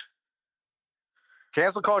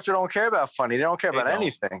cancel culture don't care about funny. They don't care about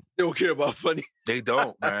anything. They don't care about funny. They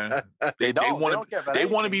don't, man. They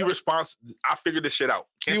want to be responsible. I figured this shit out.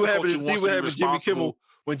 See what happened Jimmy Kimmel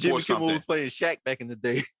when Jimmy Kimmel was playing Shaq back in the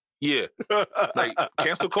day. Yeah. Like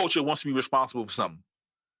cancel culture wants to be responsible for something.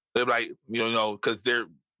 They're like, because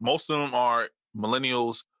most of them are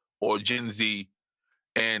millennials or Gen Z,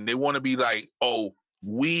 and they want to be like, oh,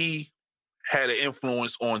 we had an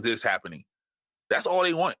influence on this happening. That's all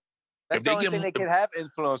they want. That's the only thing they can have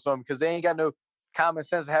influence on, because they ain't got no common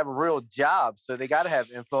sense to have a real job. So they got to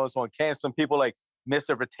have influence on canceling people like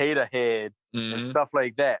Mr. Potato Head and stuff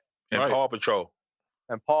like that. And Paw Patrol.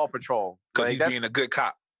 Because he's being a good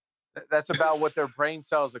cop. That's about what their brain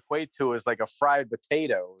cells equate to, is like a fried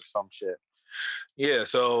potato or some shit. Yeah,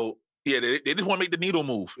 so, they just want to make the needle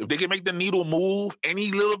move. If they can make the needle move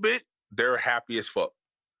any little bit, they're happy as fuck.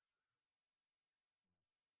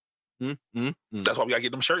 That's why we gotta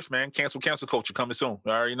get them shirts, man. Cancel culture coming soon. I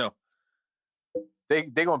already know. They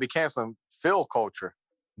gonna be canceling Phil culture.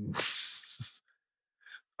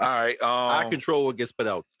 All right. I control what gets put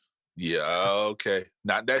out. Yeah. Okay.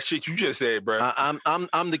 Not that shit you just said, bro.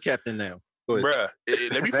 I'm the captain now. Bruh,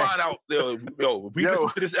 let me find out. If we listen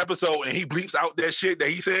to this episode and he bleeps out that shit that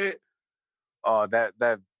he said. Oh,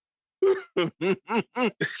 that.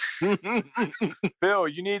 Phil,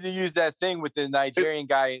 you need to use that thing with the Nigerian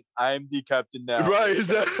guy. I am the captain now. Right,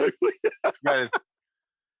 exactly.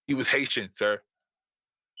 He was Haitian, sir.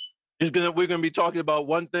 We're gonna be talking about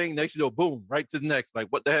one thing, next boom, right to the next. Like,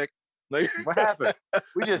 what the heck? Like, what happened?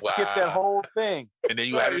 We just skipped that whole thing. And then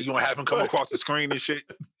you gonna have him come across the screen and shit.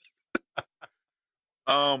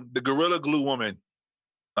 The Gorilla Glue woman,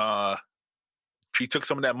 she took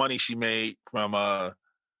some of that money she made from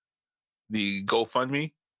the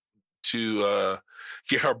GoFundMe to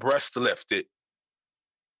get her breast lifted.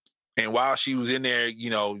 And while she was in there,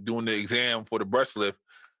 doing the exam for the breast lift,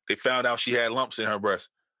 they found out she had lumps in her breast.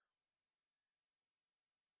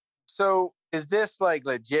 So is this like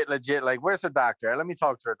legit? Like, where's her doctor? Let me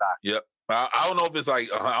talk to her doctor. Yep. I don't know if it's like,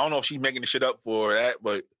 I don't know if she's making the shit up for that,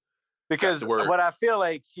 but because what I feel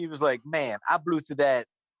like, she was like, man, I blew through that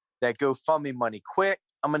GoFundMe money quick.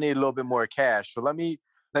 I'm gonna need a little bit more cash. So let me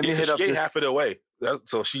hit up this. Half of the way.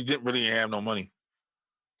 So she didn't really have no money.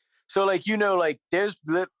 So there's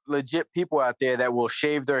legit people out there that will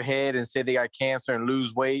shave their head and say they got cancer and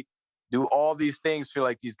lose weight, do all these things for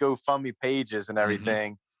like these GoFundMe pages and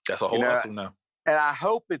everything. That's a whole hustle now. And I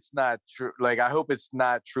hope it's not true. Like, I hope it's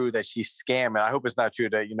not true that she's scamming. I hope it's not true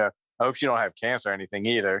that, I hope she don't have cancer or anything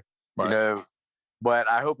either, right. But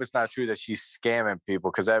I hope it's not true that she's scamming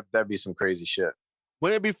people, because that'd be some crazy shit.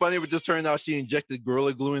 Wouldn't it be funny if it just turned out she injected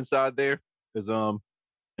Gorilla Glue inside there? And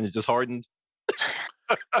it just hardened?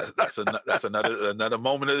 That's another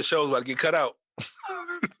moment of the show is about to get cut out.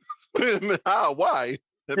 How? Why?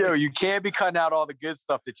 Yo, you can't be cutting out all the good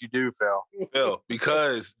stuff that you do, Phil. Phil,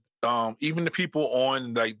 because even the people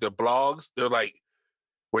on like the blogs, they're like,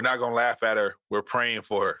 we're not gonna laugh at her. We're praying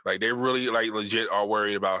for her. Like they really like legit are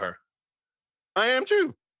worried about her. I am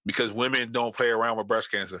too. Because women don't play around with breast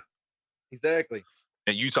cancer. Exactly.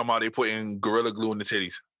 And you talking about they putting Gorilla Glue in the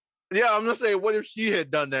titties. Yeah, I'm gonna say, what if she had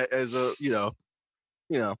done that as a,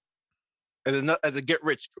 as a get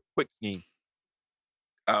rich quick scheme?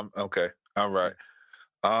 Okay. All right.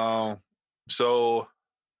 So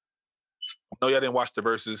I know y'all didn't watch the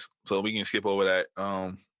verses, so we can skip over that.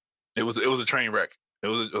 It was a train wreck. It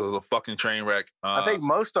was a fucking train wreck. I think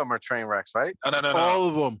most of them are train wrecks, right? No. All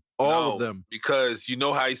of them. All of them. Because you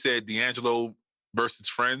know how he said D'Angelo versus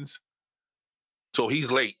Friends? So he's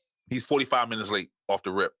late. He's 45 minutes late off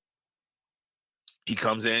the rip. He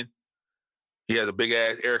comes in. He has a big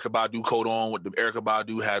ass Erykah Badu coat on with the Erykah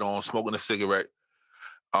Badu hat on, smoking a cigarette.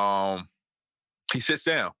 He sits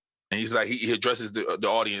down and he's like, he addresses the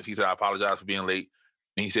audience. He said, I apologize for being late.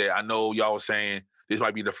 And he said, I know y'all were saying this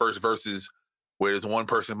might be the first verses where there's one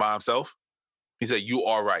person by himself. He said, you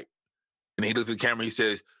are right. And he looks at the camera, he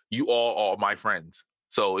says, you all are my friends.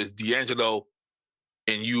 So it's D'Angelo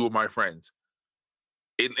and you are my friends.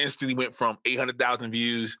 It instantly went from 800,000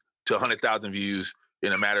 views to 100,000 views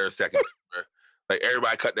in a matter of seconds. Like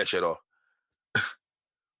everybody cut that shit off.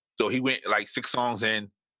 So he went like 6 songs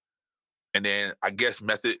in, and then I guess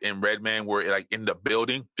Method and Redman were like in the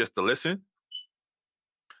building just to listen.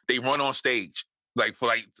 They run on stage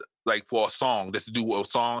for a song, just to do a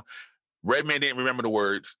song. Redman didn't remember the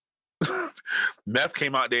words. Meth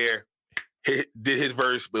came out there, did his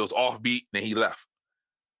verse, but it was offbeat, and then he left.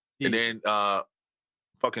 Yeah. And then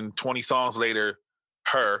fucking 20 songs later,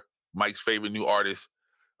 her, Mike's favorite new artist,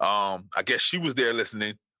 I guess she was there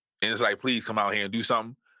listening, and it's like, please come out here and do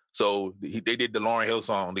something. So they did the Lauryn Hill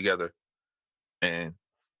song together, and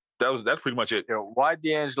that's pretty much it. Yo, why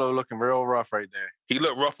D'Angelo looking real rough right there? He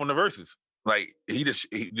looked rough on the verses. Like he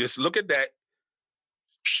just look at that,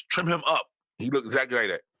 trim him up. He looked exactly like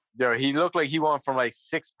that. Yo, he looked like he went from like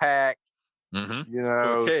 6-pack,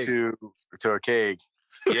 to a keg.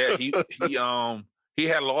 Yeah, he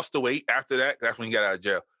had lost the weight after that. That's when he got out of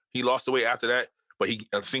jail. He lost the weight after that, but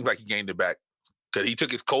it seems like he gained it back because he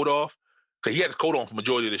took his coat off. Because he had his coat on for the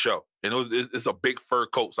majority of the show, and it's a big fur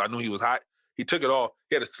coat, so I knew he was hot. He took it off.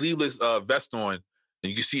 He had a sleeveless vest on, and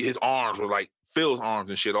you can see his arms were like Phil's arms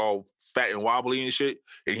and shit, all fat and wobbly and shit.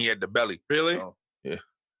 And he had the belly. Really? So, yeah.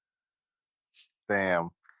 Damn,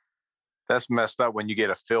 that's messed up when you get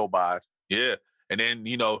a Phil vibe. Yeah, and then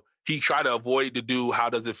he tried to avoid to do "How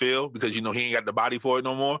Does It Feel" because he ain't got the body for it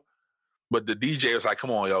no more. But the DJ was like, "Come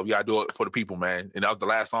on, yo, we gotta do it for the people, man." And that was the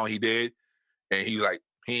last song he did, and he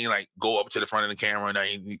ain't like go up to the front of the camera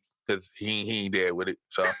and because he ain't there with it.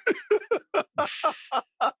 So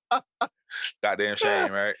goddamn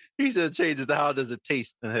shame, right? He should change it to "How Does It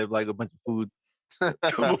Taste" and have like a bunch of food.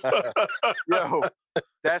 Yo,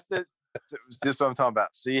 that's what I'm talking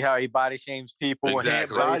about. See how he body shames people?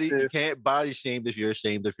 Exactly. You can't body shame if you're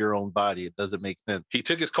ashamed of your own body. It doesn't make sense. He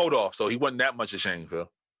took his coat off, so he wasn't that much ashamed, Phil.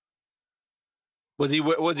 What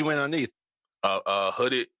was he wearing underneath?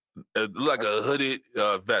 Hooded. It looked like a hooded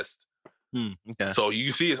vest. Okay. So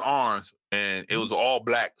you see his arms, and it was all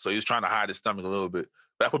black. So he was trying to hide his stomach a little bit.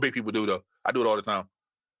 That's what big people do, though. I do it all the time.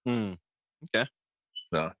 Okay.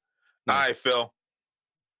 No. All right, Phil.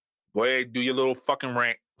 Go ahead, do your little fucking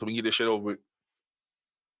rant so we can get this shit over with.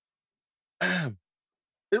 It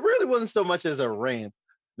really wasn't so much as a rant.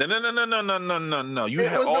 No. You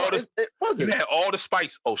had all the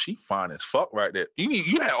spice. Oh, she fine as fuck right there.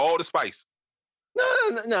 You had all the spice. No.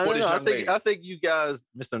 I think you guys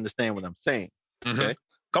misunderstand what I'm saying. Mm-hmm. Okay,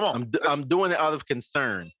 come on. I'm doing it out of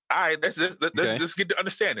concern. All right, let's get to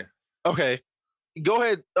understanding. Okay, go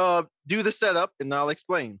ahead. Do the setup, and I'll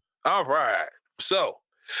explain. All right. So,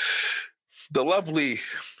 the lovely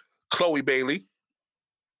Chloe Bailey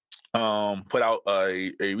put out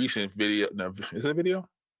a recent video. No, is it a video?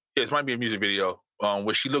 Yeah, it might be a music video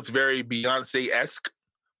where she looks very Beyonce-esque.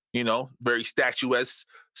 Very statuesque,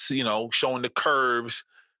 showing the curves.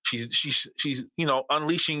 She's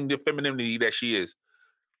unleashing the femininity that she is.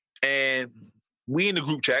 And we in the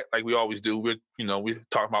group chat, like we always do, we're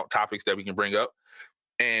talking about topics that we can bring up.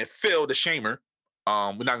 And Phil, the shamer,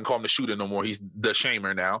 we're not gonna call him the shooter no more. He's the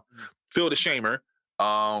shamer now. Mm-hmm. Phil, the shamer,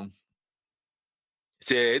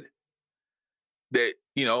 said that,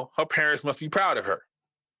 her parents must be proud of her.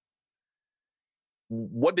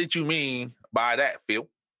 What did you mean by that, Phil?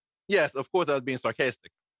 Yes, of course I was being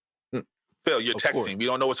sarcastic. Phil, you're texting. We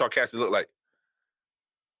don't know what sarcastic look like.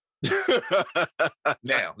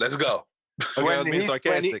 Now, let's go.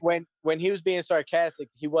 Okay, when he was being sarcastic,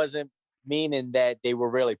 he wasn't meaning that they were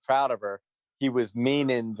really proud of her. He was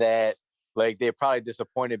meaning that like they're probably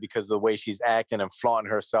disappointed because of the way she's acting and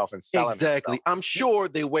flaunting herself and selling exactly. herself. I'm sure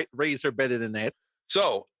they raised her better than that.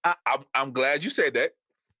 So I'm glad you said that,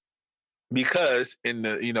 because in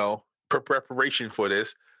the preparation for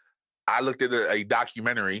this, I looked at a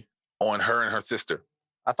documentary on her and her sister.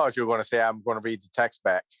 I thought you were going to say I'm going to read the text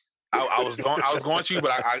back. I was going to,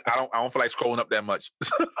 but I don't feel like scrolling up that much.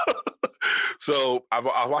 So I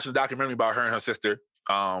was watching a documentary about her and her sister.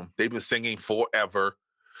 They've been singing forever.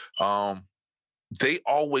 They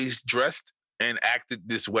always dressed and acted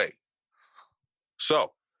this way.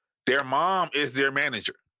 So their mom is their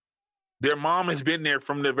manager. Their mom has been there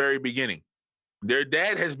from the very beginning. Their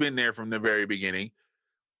dad has been there from the very beginning.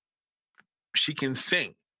 She can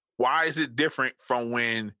sing. Why is it different from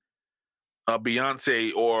when a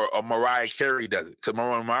Beyonce or a Mariah Carey does it? Because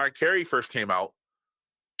when Mariah Carey first came out,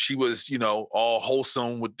 she was, all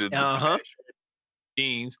wholesome with the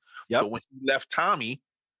jeans. Yep. But when she left Tommy,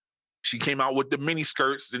 she came out with the mini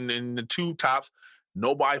skirts and the tube tops.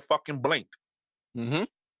 Nobody fucking blinked. Mm-hmm.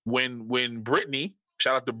 When Britney,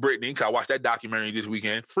 shout out to Britney, because I watched that documentary this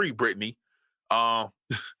weekend. Free Britney.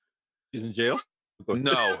 She's in jail?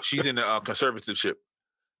 No, she's in a conservatorship.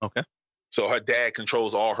 Okay. So her dad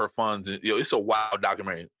controls all her funds, and it's a wild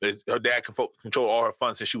documentary. Her dad controlled all her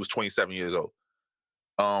funds since she was 27 years old.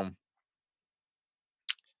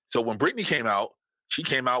 So when Britney came out, she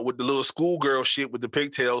came out with the little schoolgirl shit with the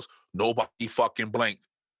pigtails. Nobody fucking blinked.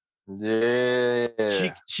 Yeah.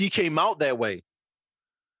 She came out that way.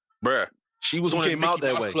 Bruh. She was on the Mickey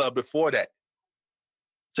Mouse Club before that.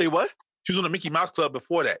 Say what? She was on the Mickey Mouse Club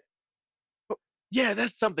before that. Yeah,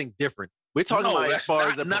 that's something different. We're talking about as far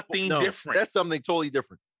as nothing different. That's something totally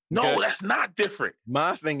different. No, okay? That's not different.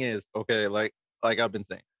 My thing is, okay, like I've been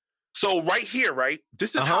saying. So right here, right?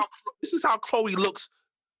 This is how Chloe looks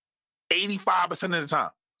 85% of the time.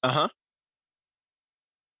 Uh-huh.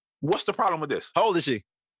 What's the problem with this? How old is she?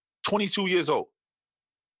 22 years old.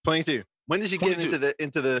 22. When did she get 22.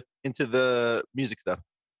 into the music stuff?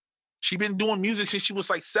 She been doing music since she was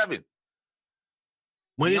like 7.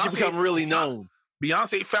 When did she become really known?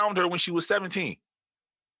 Beyonce found her when she was 17.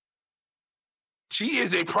 She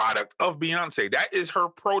is a product of Beyonce. That is her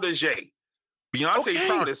protege. Beyonce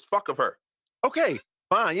proud as fuck of her. Okay,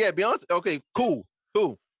 fine. Yeah, Beyonce. Okay, cool.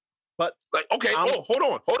 But like, okay, hold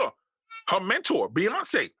on. Her mentor,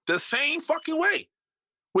 Beyonce, the same fucking way.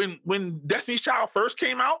 When Destiny's Child first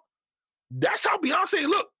came out, that's how Beyonce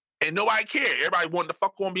looked. And nobody cared. Everybody wanted to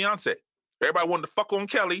fuck on Beyonce. Everybody wanted to fuck on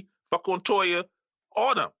Kelly, fuck on Toya,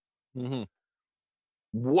 all them. Mm-hmm.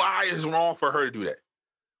 Why is it wrong for her to do that?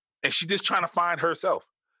 And she's just trying to find herself.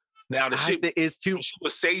 Now, the shit is too. She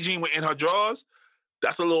was saging in her drawers.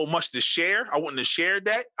 That's a little much to share. I wouldn't have shared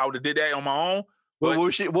that. I would have did that on my own. What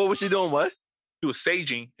was she doing? What? She was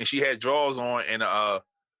saging, and she had drawers on and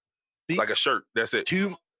like a shirt. That's it.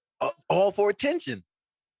 All for attention.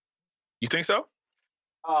 You think so?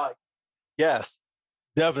 Yes,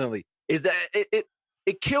 definitely. Is that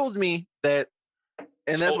it kills me that,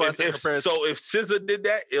 and that's why I say so if SZA did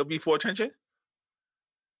that, it'll be for attention.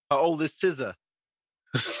 How old is SZA?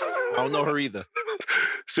 I don't know her either.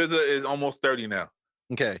 SZA is almost 30 now.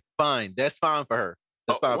 Okay, fine. That's fine for her.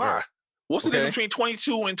 That's fine for her. What's the difference between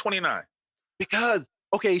 22 and 29? Because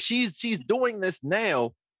she's doing this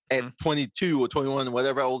now at 22 or 21,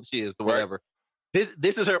 whatever old she is or whatever.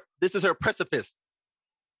 This is her precipice.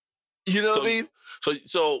 You know what I mean?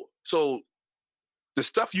 So the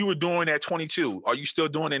stuff you were doing at 22, are you still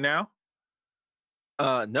doing it now?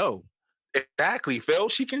 No. Exactly, Phil.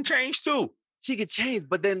 She can change too. She can change,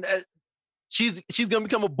 but then she's gonna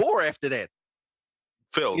become a bore after that.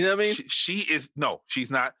 Phil, you know what I mean? She's not.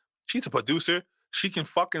 She's a producer. She can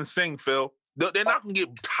fucking sing, Phil. They're not gonna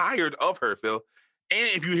get tired of her, Phil. And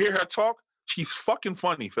if you hear her talk, she's fucking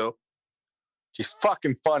funny, Phil. She's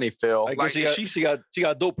fucking funny, Phil. Like she got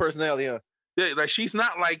a dope personality, huh? Yeah, like she's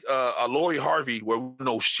not like a Lori Harvey where we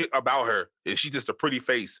know shit about her and she's just a pretty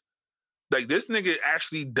face. Like this nigga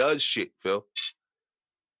actually does shit, Phil.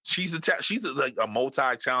 She's like a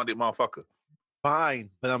multi-talented motherfucker. Fine,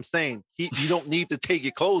 but I'm saying you don't need to take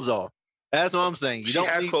your clothes off. That's what I'm saying. She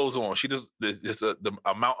has clothes on. She just the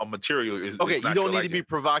amount of material is okay. Is you don't need to be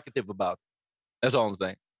provocative about it. That's all I'm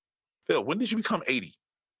saying. Phil, when did you become 80?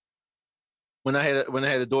 When I had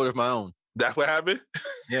a daughter of my own. That's what happened?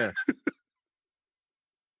 Yeah.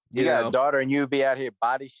 You got a daughter and you be out here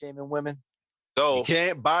body shaming women? So you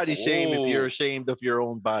can't body shame if you're ashamed of your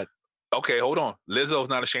own body. Okay, hold on. Lizzo's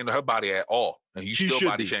not ashamed of her body at all. And you still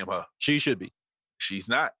body shame her. She should be. She's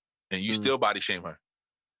not. and you still body shame her.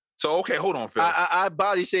 So okay, hold on, Phil. I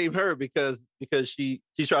body shame her because she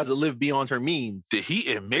tries to live beyond her means. Did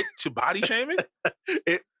he admit to body shaming?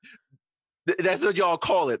 That's what y'all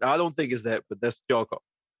call it. I don't think it's that, but that's what y'all call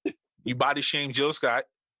it. You body shame Jill Scott?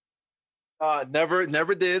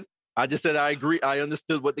 Never did. I just said I agree. I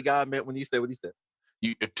understood what the guy meant when he said what he said.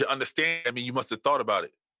 To understand, I mean, you must have thought about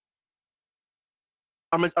it.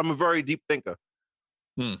 I'm a very deep thinker.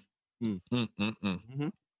 Mm-hmm.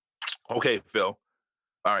 Okay, Phil.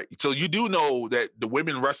 All right. So you do know that the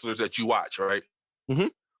women wrestlers that you watch, right? Mm-hmm.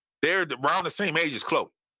 They're around the same age as Chloe.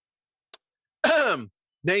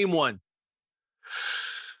 Name one.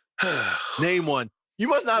 Name one. You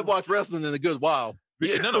must not have watched wrestling in a good while.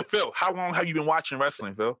 Yeah, no, Phil. How long have you been watching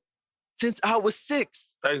wrestling, Phil? Since I was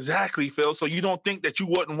 6. Exactly, Phil. So you don't think that you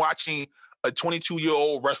wasn't watching a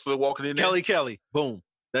 22-year-old wrestler walking in there? Kelly. Boom.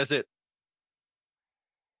 That's it.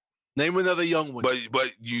 Name another young one.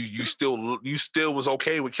 But you still was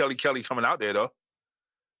okay with Kelly coming out there though.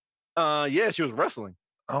 Yeah, she was wrestling.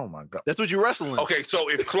 Oh my God. That's what you're wrestling. Okay, so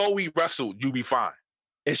if Chloe wrestled, you'd be fine.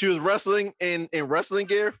 If she was wrestling in wrestling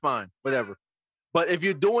gear, fine, whatever. But if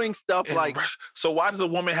you're doing stuff so why does a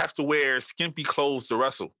woman have to wear skimpy clothes to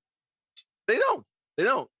wrestle? They don't.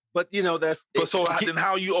 But you know then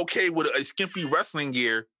how are you okay with a skimpy wrestling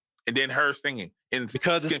gear and then her singing?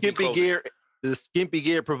 Because the skimpy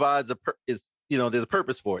gear provides there's a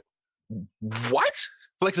purpose for it. What?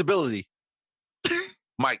 Flexibility.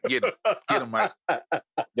 Mike, get him, Mike.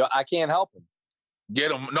 Yo, I can't help him.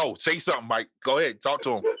 Get him. No, say something, Mike. Go ahead, talk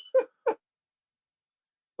to him.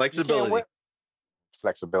 Flexibility.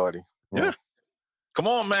 Yeah. Come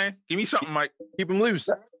on, man. Give me something, Mike. Keep him loose.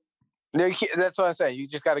 No, that's what I'm saying. You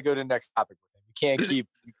just got to go to the next topic with him. You can't keep.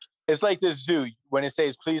 It's like the zoo when it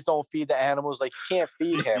says, "Please don't feed the animals." Like you can't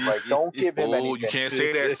feed him. Like don't give him anything. You can't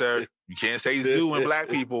say that, sir. You can't say zoo and black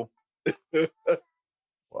people. You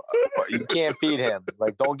can't feed him.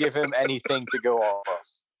 Like don't give him anything to go off of.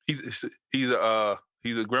 He's a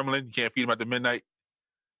gremlin. You can't feed him at the midnight.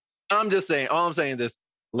 I'm just saying. All I'm saying is,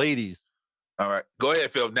 ladies. All right, go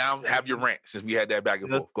ahead, Phil. Now have your rant since we had that back and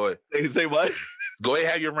forth. Go ahead. They say what? Go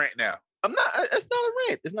ahead, have your rant now. I'm not. It's not a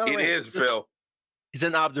rant. It's not a rant. It is, Phil. It's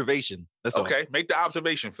an observation. That's all. Okay. Make the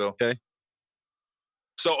observation, Phil. Okay.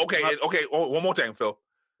 So okay. One more thing, Phil.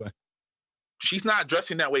 What? She's not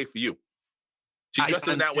dressing that way for you. She's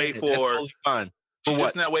dressing that way for. That's totally fine. She's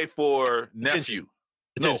dressing that way for nephew.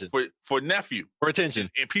 Attention. No, for nephew. For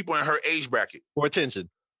attention. And people in her age bracket. For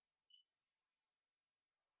attention.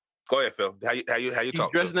 Go ahead, Phil. How you She's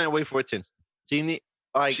talk? dressing that way for attention.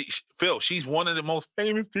 Phil, she's one of the most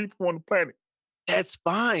famous people on the planet. That's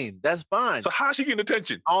fine. That's fine. So how's she getting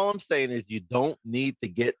attention? All I'm saying is you don't need to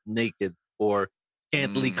get naked or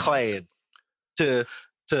scantily clad to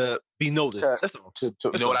be noticed. That's all. You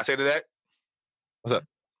know what I say to that? What's up?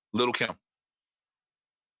 Little Kim.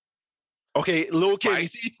 Okay, Lil Kim, Mike, you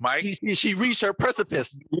see, Mike. She reached her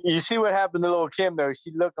precipice. You see what happened to Lil Kim though? She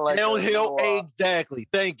looking like downhill. Exactly.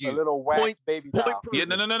 Thank you. A little wax baby doll. Yeah,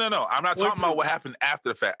 no. I'm not talking about what happened after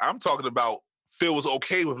the fact. I'm talking about Phil was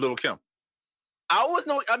okay with Lil Kim. I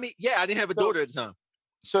didn't have a daughter at the time.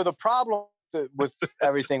 So the problem with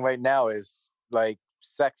everything right now is like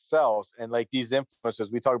sex sells, and like these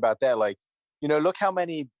influencers, we talk about that. Like, look how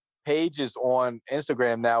many pages on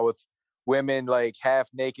Instagram now with women like half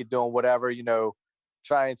naked doing whatever,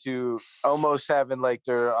 trying to almost having like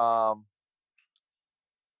their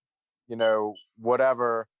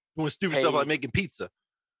whatever, doing stupid stuff like making pizza.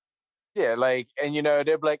 Yeah, like, and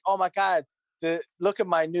they're like, oh my God, look at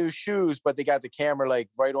my new shoes, but they got the camera like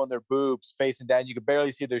right on their boobs facing down. You can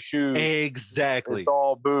barely see their shoes. Exactly. It's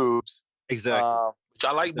all boobs. Exactly. Which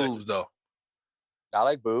I like boobs though. I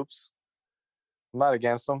like boobs. I'm not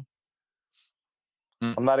against them.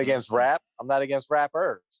 I'm not against rap. I'm not against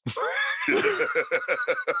rappers.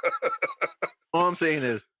 All I'm saying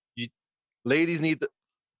is, ladies need to.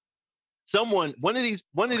 One of these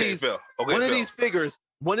figures,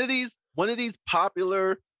 one of these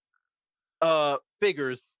popular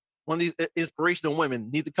figures, one of these inspirational women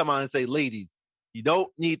need to come on and say, ladies, you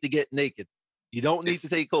don't need to get naked. You don't need to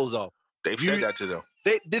take clothes off. They've said that to them.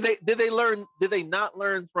 Did they not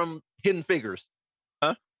learn from Hidden Figures?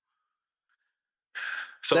 Huh?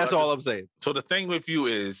 So that's all I'm saying. So the thing with you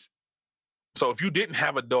is, so if you didn't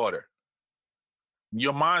have a daughter,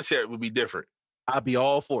 your mindset would be different. I'd be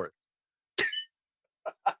all for it.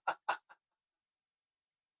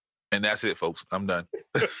 And that's it, folks. I'm done.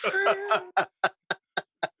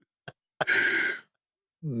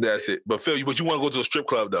 That's it. But Phil, you want to go to a strip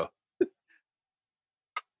club though?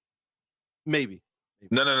 Maybe.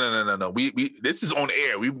 No. We this is on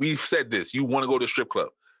air. We've said this. You want to go to a strip club.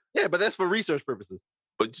 Yeah, but that's for research purposes.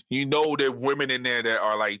 But you know there are women in there that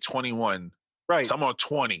are like 21. Right. Some are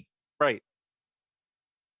 20. Right.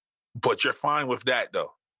 But you're fine with that,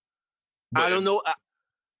 though. But I don't know.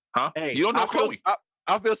 Huh? Hey, you don't know Chloe.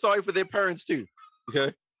 I feel sorry for their parents, too.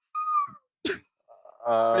 Okay?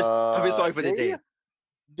 I feel sorry for their dad.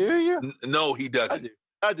 Do you? No, he doesn't.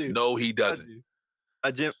 I do. No, he doesn't.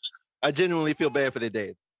 I genuinely feel bad for their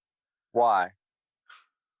dad. Why?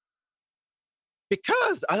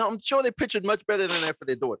 Because I'm sure they pictured much better than that for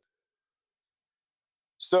their daughter.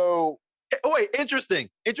 So, wait, interesting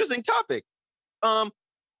topic. On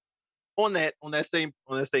that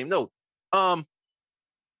same note, what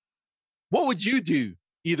would you do,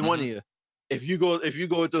 either one of you, if you go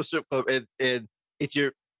into a strip club and it's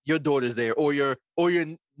your daughter's there or your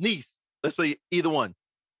niece? Let's say either one.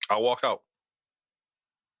 I'll walk out.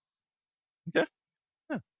 Okay.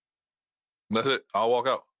 Yeah. That's it. I'll walk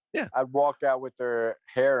out. Yeah. I'd walk out with their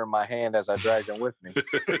hair in my hand as I drag them with me.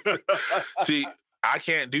 See, I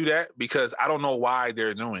can't do that because I don't know why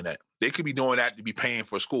they're doing that. They could be doing that to be paying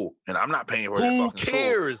for school, and I'm not paying for their fucking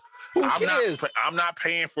cares? school. Who cares? I'm not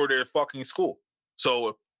paying for their fucking school.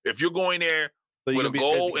 So if you're going there with a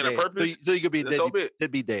goal and a purpose, so you could be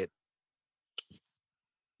deadbeat dad.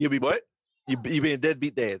 You'll be what? You being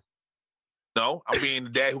deadbeat dad. No, I'm being the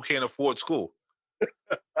dad who can't afford school.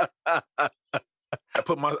 I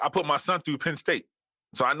put my son through Penn State,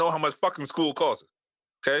 so I know how much fucking school costs.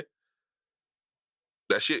 Okay,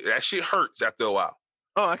 that shit hurts after a while.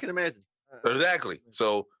 Oh, I can imagine. Exactly.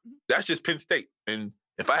 So that's just Penn State, and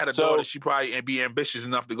if I had a daughter, she'd probably be ambitious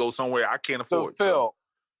enough to go somewhere I can't afford. So Phil,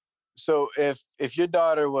 so if your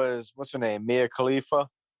daughter was, what's her name, Mia Khalifa?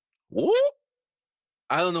 Whoop.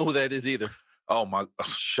 I don't know who that is either. Oh my!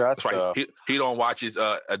 Shut up. Right. He don't watch his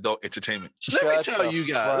adult entertainment. Let me tell you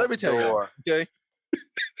guys. Okay.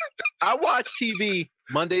 I watch TV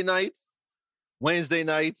Monday nights, Wednesday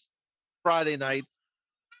nights, Friday nights,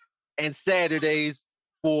 and Saturdays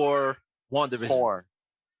for WandaVision.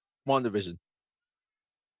 WandaVision.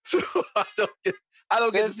 So I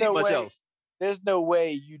don't get to see much else. There's no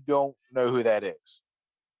way you don't know who that is.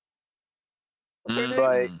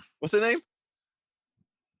 What's her name?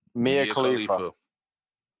 Mia Khalifa.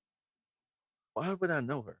 Why would I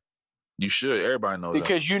know her? You should. Everybody knows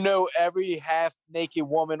because you know every half-naked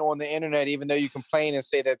woman on the internet, even though you complain and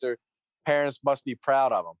say that their parents must be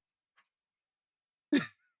proud of them.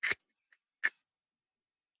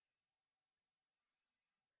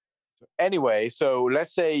 Anyway, so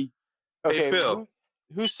let's say, okay, hey, Phil,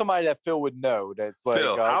 who's somebody that Phil would know? That's like,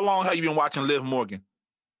 Phil, how long have you been watching Liv Morgan?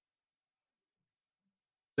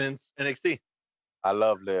 Since NXT. I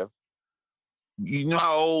love Liv. You know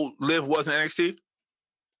how old Liv was in NXT?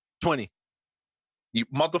 20. You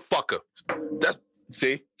motherfucker.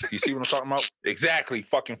 See what I'm talking about? Exactly,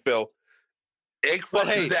 fucking Phil.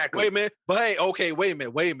 Exactly. Wait a minute. But hey, okay, wait a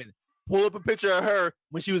minute. Pull up a picture of her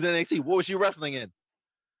when she was in NXT. What was she wrestling in?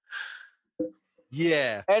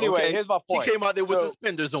 Yeah. Anyway, okay. Here's my point. She came out there with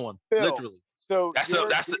suspenders on, Phil, literally. So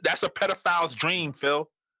that's a pedophile's dream, Phil.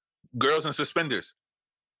 Girls in suspenders.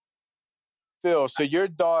 Phil, so your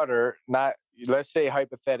daughter, let's say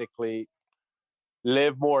hypothetically,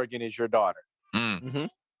 Liv Morgan is your daughter. Mm-hmm.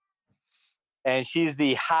 And she's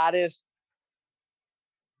the hottest,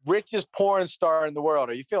 richest porn star in the world.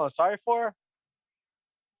 Are you feeling sorry for her?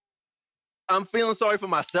 I'm feeling sorry for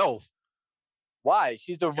myself. Why?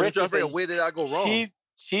 She's the richest. Where did I go wrong?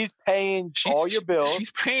 She's paying all your bills.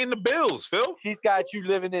 She's paying the bills, Phil. She's got you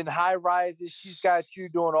living in high rises. She's got you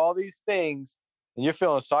doing all these things. And you're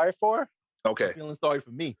feeling sorry for her? Okay. I'm feeling sorry for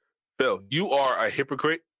me. Phil, you are a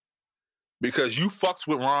hypocrite because you fucks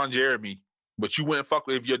with Ron Jeremy, but you wouldn't fuck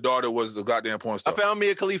with if your daughter was a goddamn porn star. I found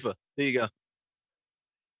Mia Khalifa. There you go.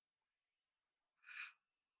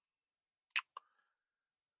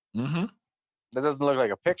 Mm-hmm. That doesn't look like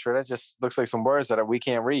a picture. That just looks like some words that we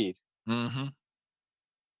can't read. Mm-hmm.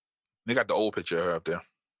 They got the old picture of her up there.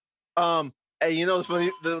 Hey, you know what's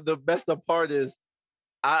funny? The best part is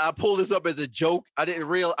I pulled this up as a joke. I didn't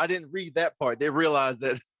read that part. They realized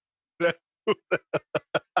that.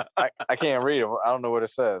 I can't read it. I don't know what it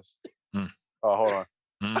says. Oh, hold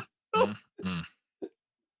on.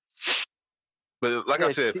 But like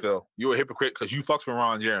I said, Phil, you're a hypocrite because you fucks with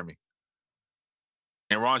Ron Jeremy.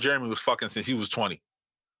 And Ron Jeremy was fucking since he was 20.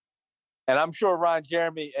 And I'm sure Ron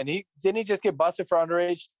Jeremy, and didn't he just get busted for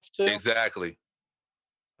underage too? Exactly.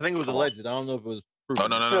 I think it was alleged. I don't know if it was proven.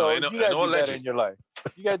 No. Phil, you gotta do better in your life.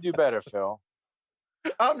 You gotta do better, Phil.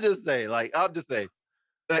 I'm just saying.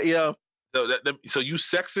 That, you know. So you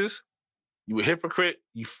sexist, you a hypocrite,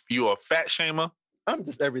 you a fat shamer. I'm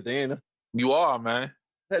just everything. You are, man.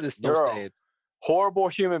 That is so sad. Horrible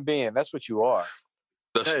human being. That's what you are.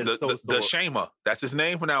 The shamer. That's his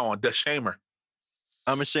name from now on. The shamer.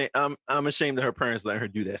 I'm ashamed. I'm ashamed that her parents let her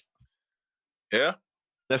do that. Yeah,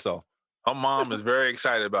 that's all. Her mom is very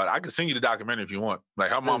excited about it. I can send you the documentary if you want.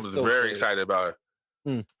 Like her mom is very excited about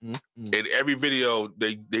it. In every video,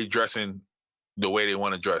 they dressing the way they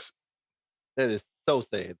want to dress. That is so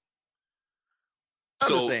sad.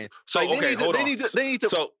 So okay, hold on. They need to.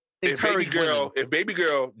 So if baby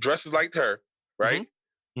girl dresses like her, right,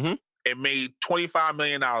 and made $25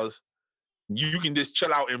 million, you can just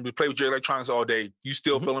chill out and play with your electronics all day. You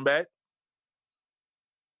still feeling bad?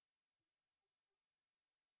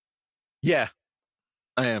 Yeah,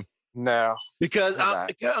 I am. No, because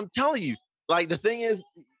I'm telling you, like the thing is,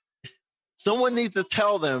 someone needs to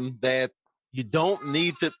tell them that you don't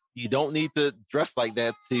need to dress like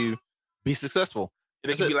that to be successful.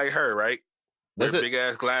 They can be like her, right? Wear big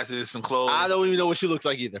ass glasses and clothes. I don't even know what she looks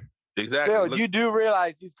like either. Exactly. Phil, you do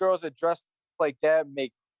realize these girls that dress like that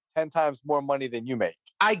make 10 times more money than you make.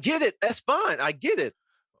 I get it. That's fine. I get it.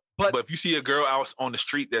 But if you see a girl out on the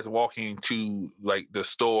street that's walking to like the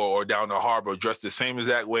store or down the harbor dressed the same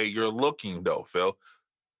exact way you're looking, though, Phil.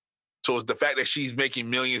 So it's the fact that she's making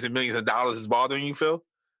millions and millions of dollars is bothering you, Phil?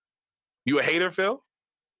 You a hater, Phil?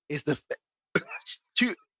 It's to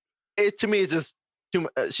me, it's just too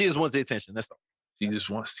much. She just wants the attention. That's all. She just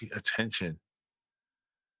wants the attention.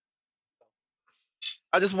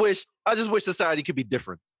 I just wish society could be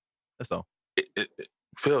different. That's all.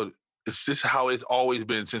 Phil, it's just how it's always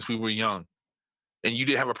been since we were young. And you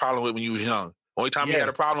didn't have a problem with it when you was young. Only time you had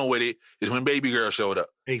a problem with it is when baby girl showed up.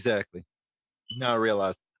 Exactly. Now I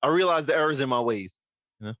realize the errors in my ways.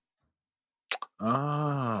 You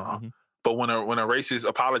know? But when a racist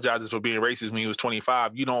apologizes for being racist when he was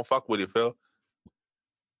 25, you don't fuck with it, Phil.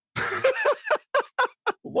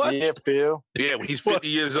 What? Yeah, Phil. Yeah, when he's 50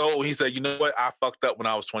 years old, he said, you know what? I fucked up when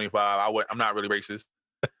I was 25. I'm not really racist.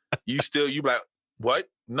 You be like, what?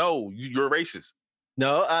 No, you're racist.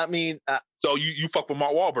 No, I mean... so you fuck with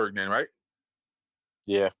Mark Wahlberg then, right?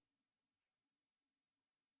 Yeah.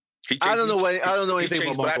 I don't know anything he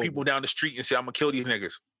chased about black people down the street and said, I'm going to kill these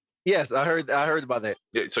niggas. Yes, I heard about that.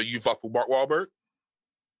 Yeah, so you fuck with Mark Wahlberg?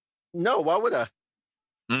 No, why would I?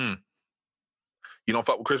 You don't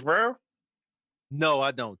fuck with Chris Brown? No,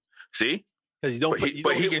 I don't. See? Because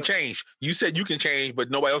he can change. You said you can change,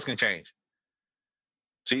 but nobody else can change.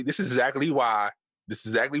 See, this is exactly why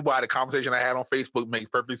the conversation I had on Facebook makes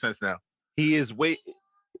perfect sense now. He's going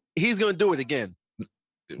to do it again.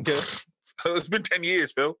 Okay. It's been 10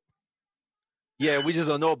 years, Phil. Yeah, we just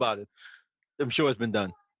don't know about it. I'm sure it's been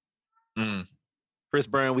done. Chris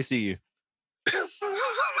Brown, we see you.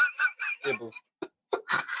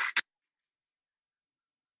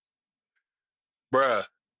 Bruh,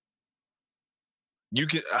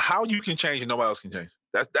 how you can change and nobody else can change.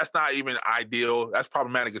 That's not even ideal. That's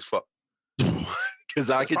problematic as fuck. Because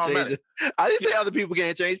I can change it. I didn't say other people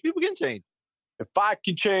can't change. People can change. If I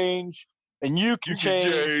can change and you can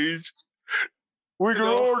change, we can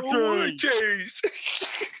all change.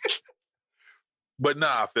 But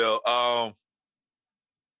nah, Phil.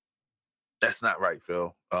 That's not right,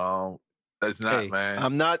 Phil. That's not, man.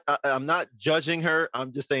 I'm not judging her.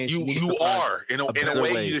 I'm just saying you are in a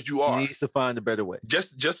way that you are. She needs to find a better way.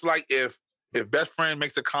 Just like if best friend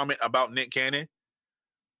makes a comment about Nick Cannon,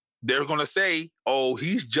 they're gonna say, "Oh,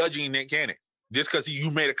 he's judging Nick Cannon just because you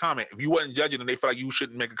made a comment." If you wasn't judging him, they feel like you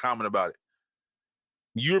shouldn't make a comment about it.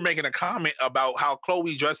 You're making a comment about how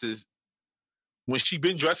Chloe dresses when she's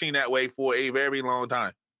been dressing that way for a very long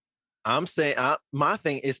time. I'm saying my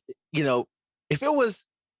thing is, if it was,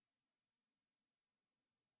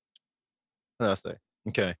 what did I say?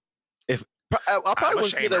 Okay, if I probably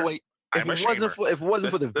wouldn't feel that way if it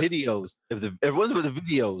wasn't for the videos. If it wasn't for the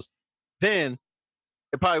videos, then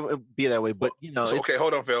it probably wouldn't be that way. But so, okay,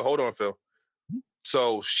 hold on, Phil.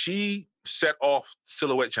 So she set off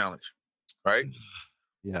Silhouette Challenge, right?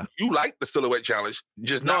 Yeah. You like the Silhouette Challenge,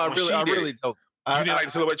 just not when she did. I really don't. You didn't like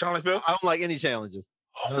the Silhouette Challenge, Phil? I don't like any challenges.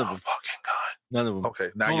 Oh my fucking God. None of them. Okay,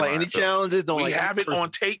 now don't you like any challenges. Don't we like have it on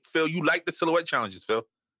tape, Phil. You like the Silhouette Challenges, Phil.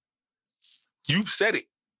 You've said it.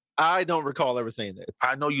 I don't recall ever saying that.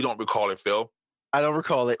 I know you don't recall it, Phil. I don't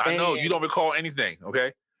recall it. I know you don't recall anything,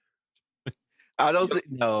 okay? I don't think,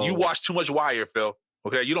 no. You watch too much Wire, Phil.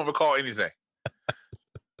 Okay, you don't recall anything.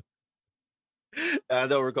 I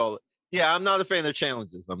don't recall it. Yeah, I'm not a fan of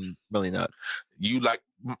challenges. I'm really not. You like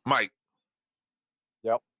Mike?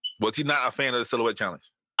 Yep. Was he not a fan of the Silhouette Challenge?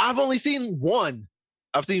 I've only seen one.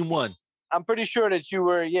 I've seen one. I'm pretty sure that you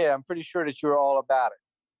were. Yeah, I'm pretty sure that you were all about it.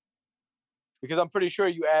 Because I'm pretty sure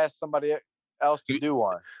you asked somebody else to do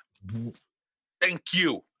one. Thank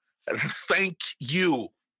you. Thank you.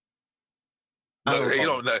 No, he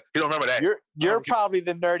don't remember that. You're probably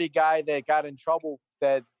the nerdy guy that got in trouble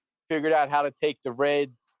that figured out how to take the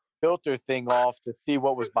red filter thing off to see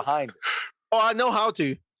what was behind it. Oh, I know how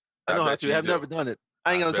to. I know how to. I've never done it.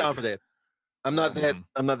 I ain't got no time for that. I'm not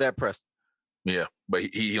that pressed. Yeah, but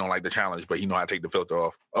he don't like the challenge, but he know how to take the filter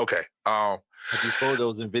off. Okay. I do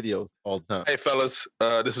photos and videos all the time. Hey fellas,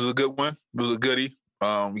 this was a good one. It was a goodie.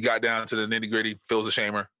 We got down to the nitty-gritty. Phil's a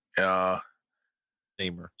shamer.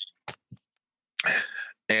 Shamer.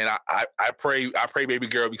 And I pray baby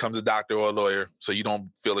girl becomes a doctor or a lawyer so you don't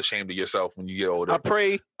feel ashamed of yourself when you get older. I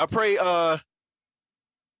pray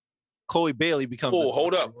Chloe Bailey becomes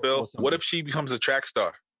hold up, Phil. What if she becomes a track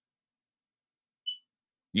star?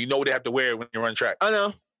 You know what they have to wear when you run track. I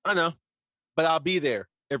know. But I'll be there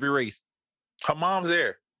every race. Her mom's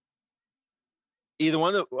there. Either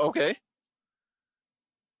one okay.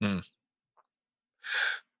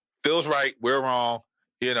 Phil's right. We're wrong.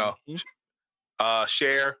 You know.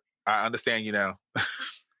 Share. I understand you now.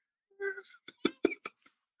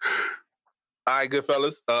 All right, good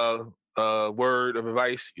fellas. Word of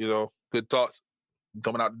advice, good thoughts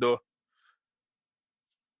coming out the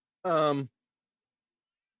door.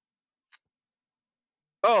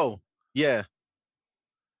 Oh, yeah.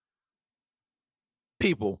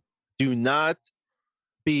 People, do not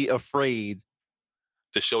be afraid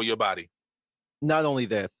to show your body. Not only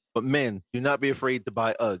that, but men, do not be afraid to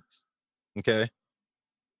buy Uggs. Okay?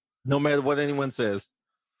 No matter what anyone says,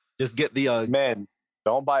 just get the Uggs. Men,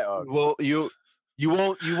 don't buy Uggs. Well, you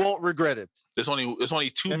won't regret it. There's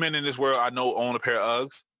only two men in this world I know own a pair of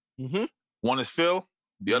Uggs. Mm-hmm. One is Phil,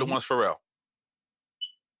 the other one's Pharrell.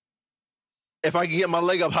 If I could get my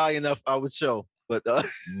leg up high enough, I would show. But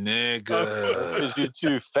nigga, because you're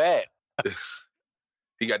too fat.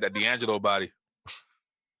 He got that D'Angelo body.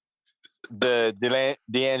 The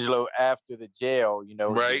D'Angelo after the jail,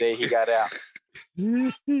 right? The day he got out.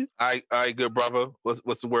 All right, good brother.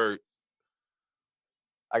 What's the word?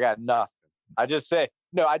 I got nothing. I just say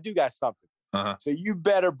no. I do got something. Uh-huh. So you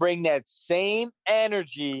better bring that same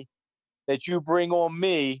energy that you bring on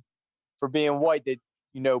me for being white. That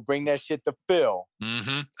bring that shit to Phil.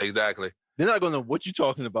 Mm-hmm. Exactly. They're not gonna know what you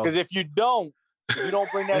talking about. Because if you don't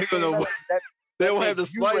bring that, they won't have the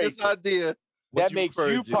slightest idea. That makes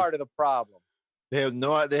you part of the problem. They have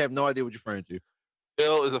no idea what you're referring to.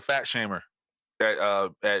 Phil is a fat shamer.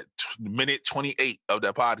 At minute 28 of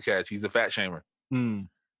that podcast, he's a fat shamer. And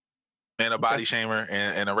a body shamer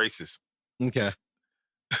and a racist. Okay.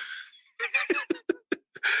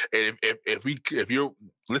 And if you're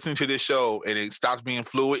listening to this show and it stops being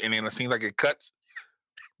fluid and then it seems like it cuts,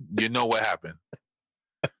 you know what happened.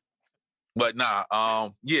 But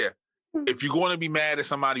yeah. If you're going to be mad at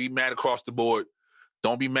somebody, be mad across the board.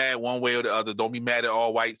 Don't be mad one way or the other. Don't be mad at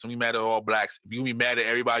all whites. Don't be mad at all blacks. If you be mad at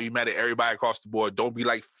everybody, be mad at everybody across the board. Don't be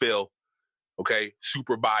like Phil. Okay?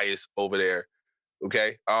 Super biased over there.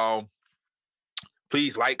 Okay?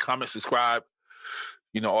 Please like, comment, subscribe.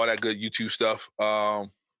 All that good YouTube stuff.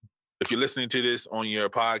 If you're listening to this on your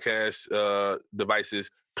podcast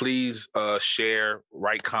devices, please share,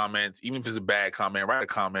 write comments. Even if it's a bad comment, write a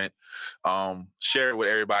comment. Share it with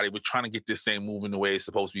everybody. We're trying to get this thing moving the way it's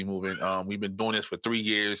supposed to be moving. We've been doing this for 3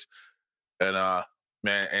 years. And,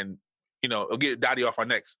 man, and, it'll get Dottie off our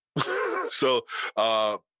necks. So,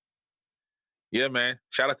 yeah, man.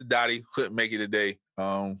 Shout out to Dottie. Couldn't make it today.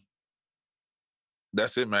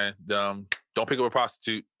 That's it, man. Don't pick up a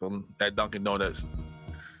prostitute at Dunkin' Donuts.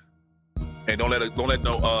 And don't let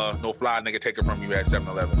no fly nigga take her from you at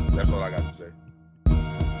 7-Eleven. That's all I got to say.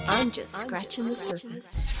 I'm just scratching the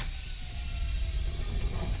surface.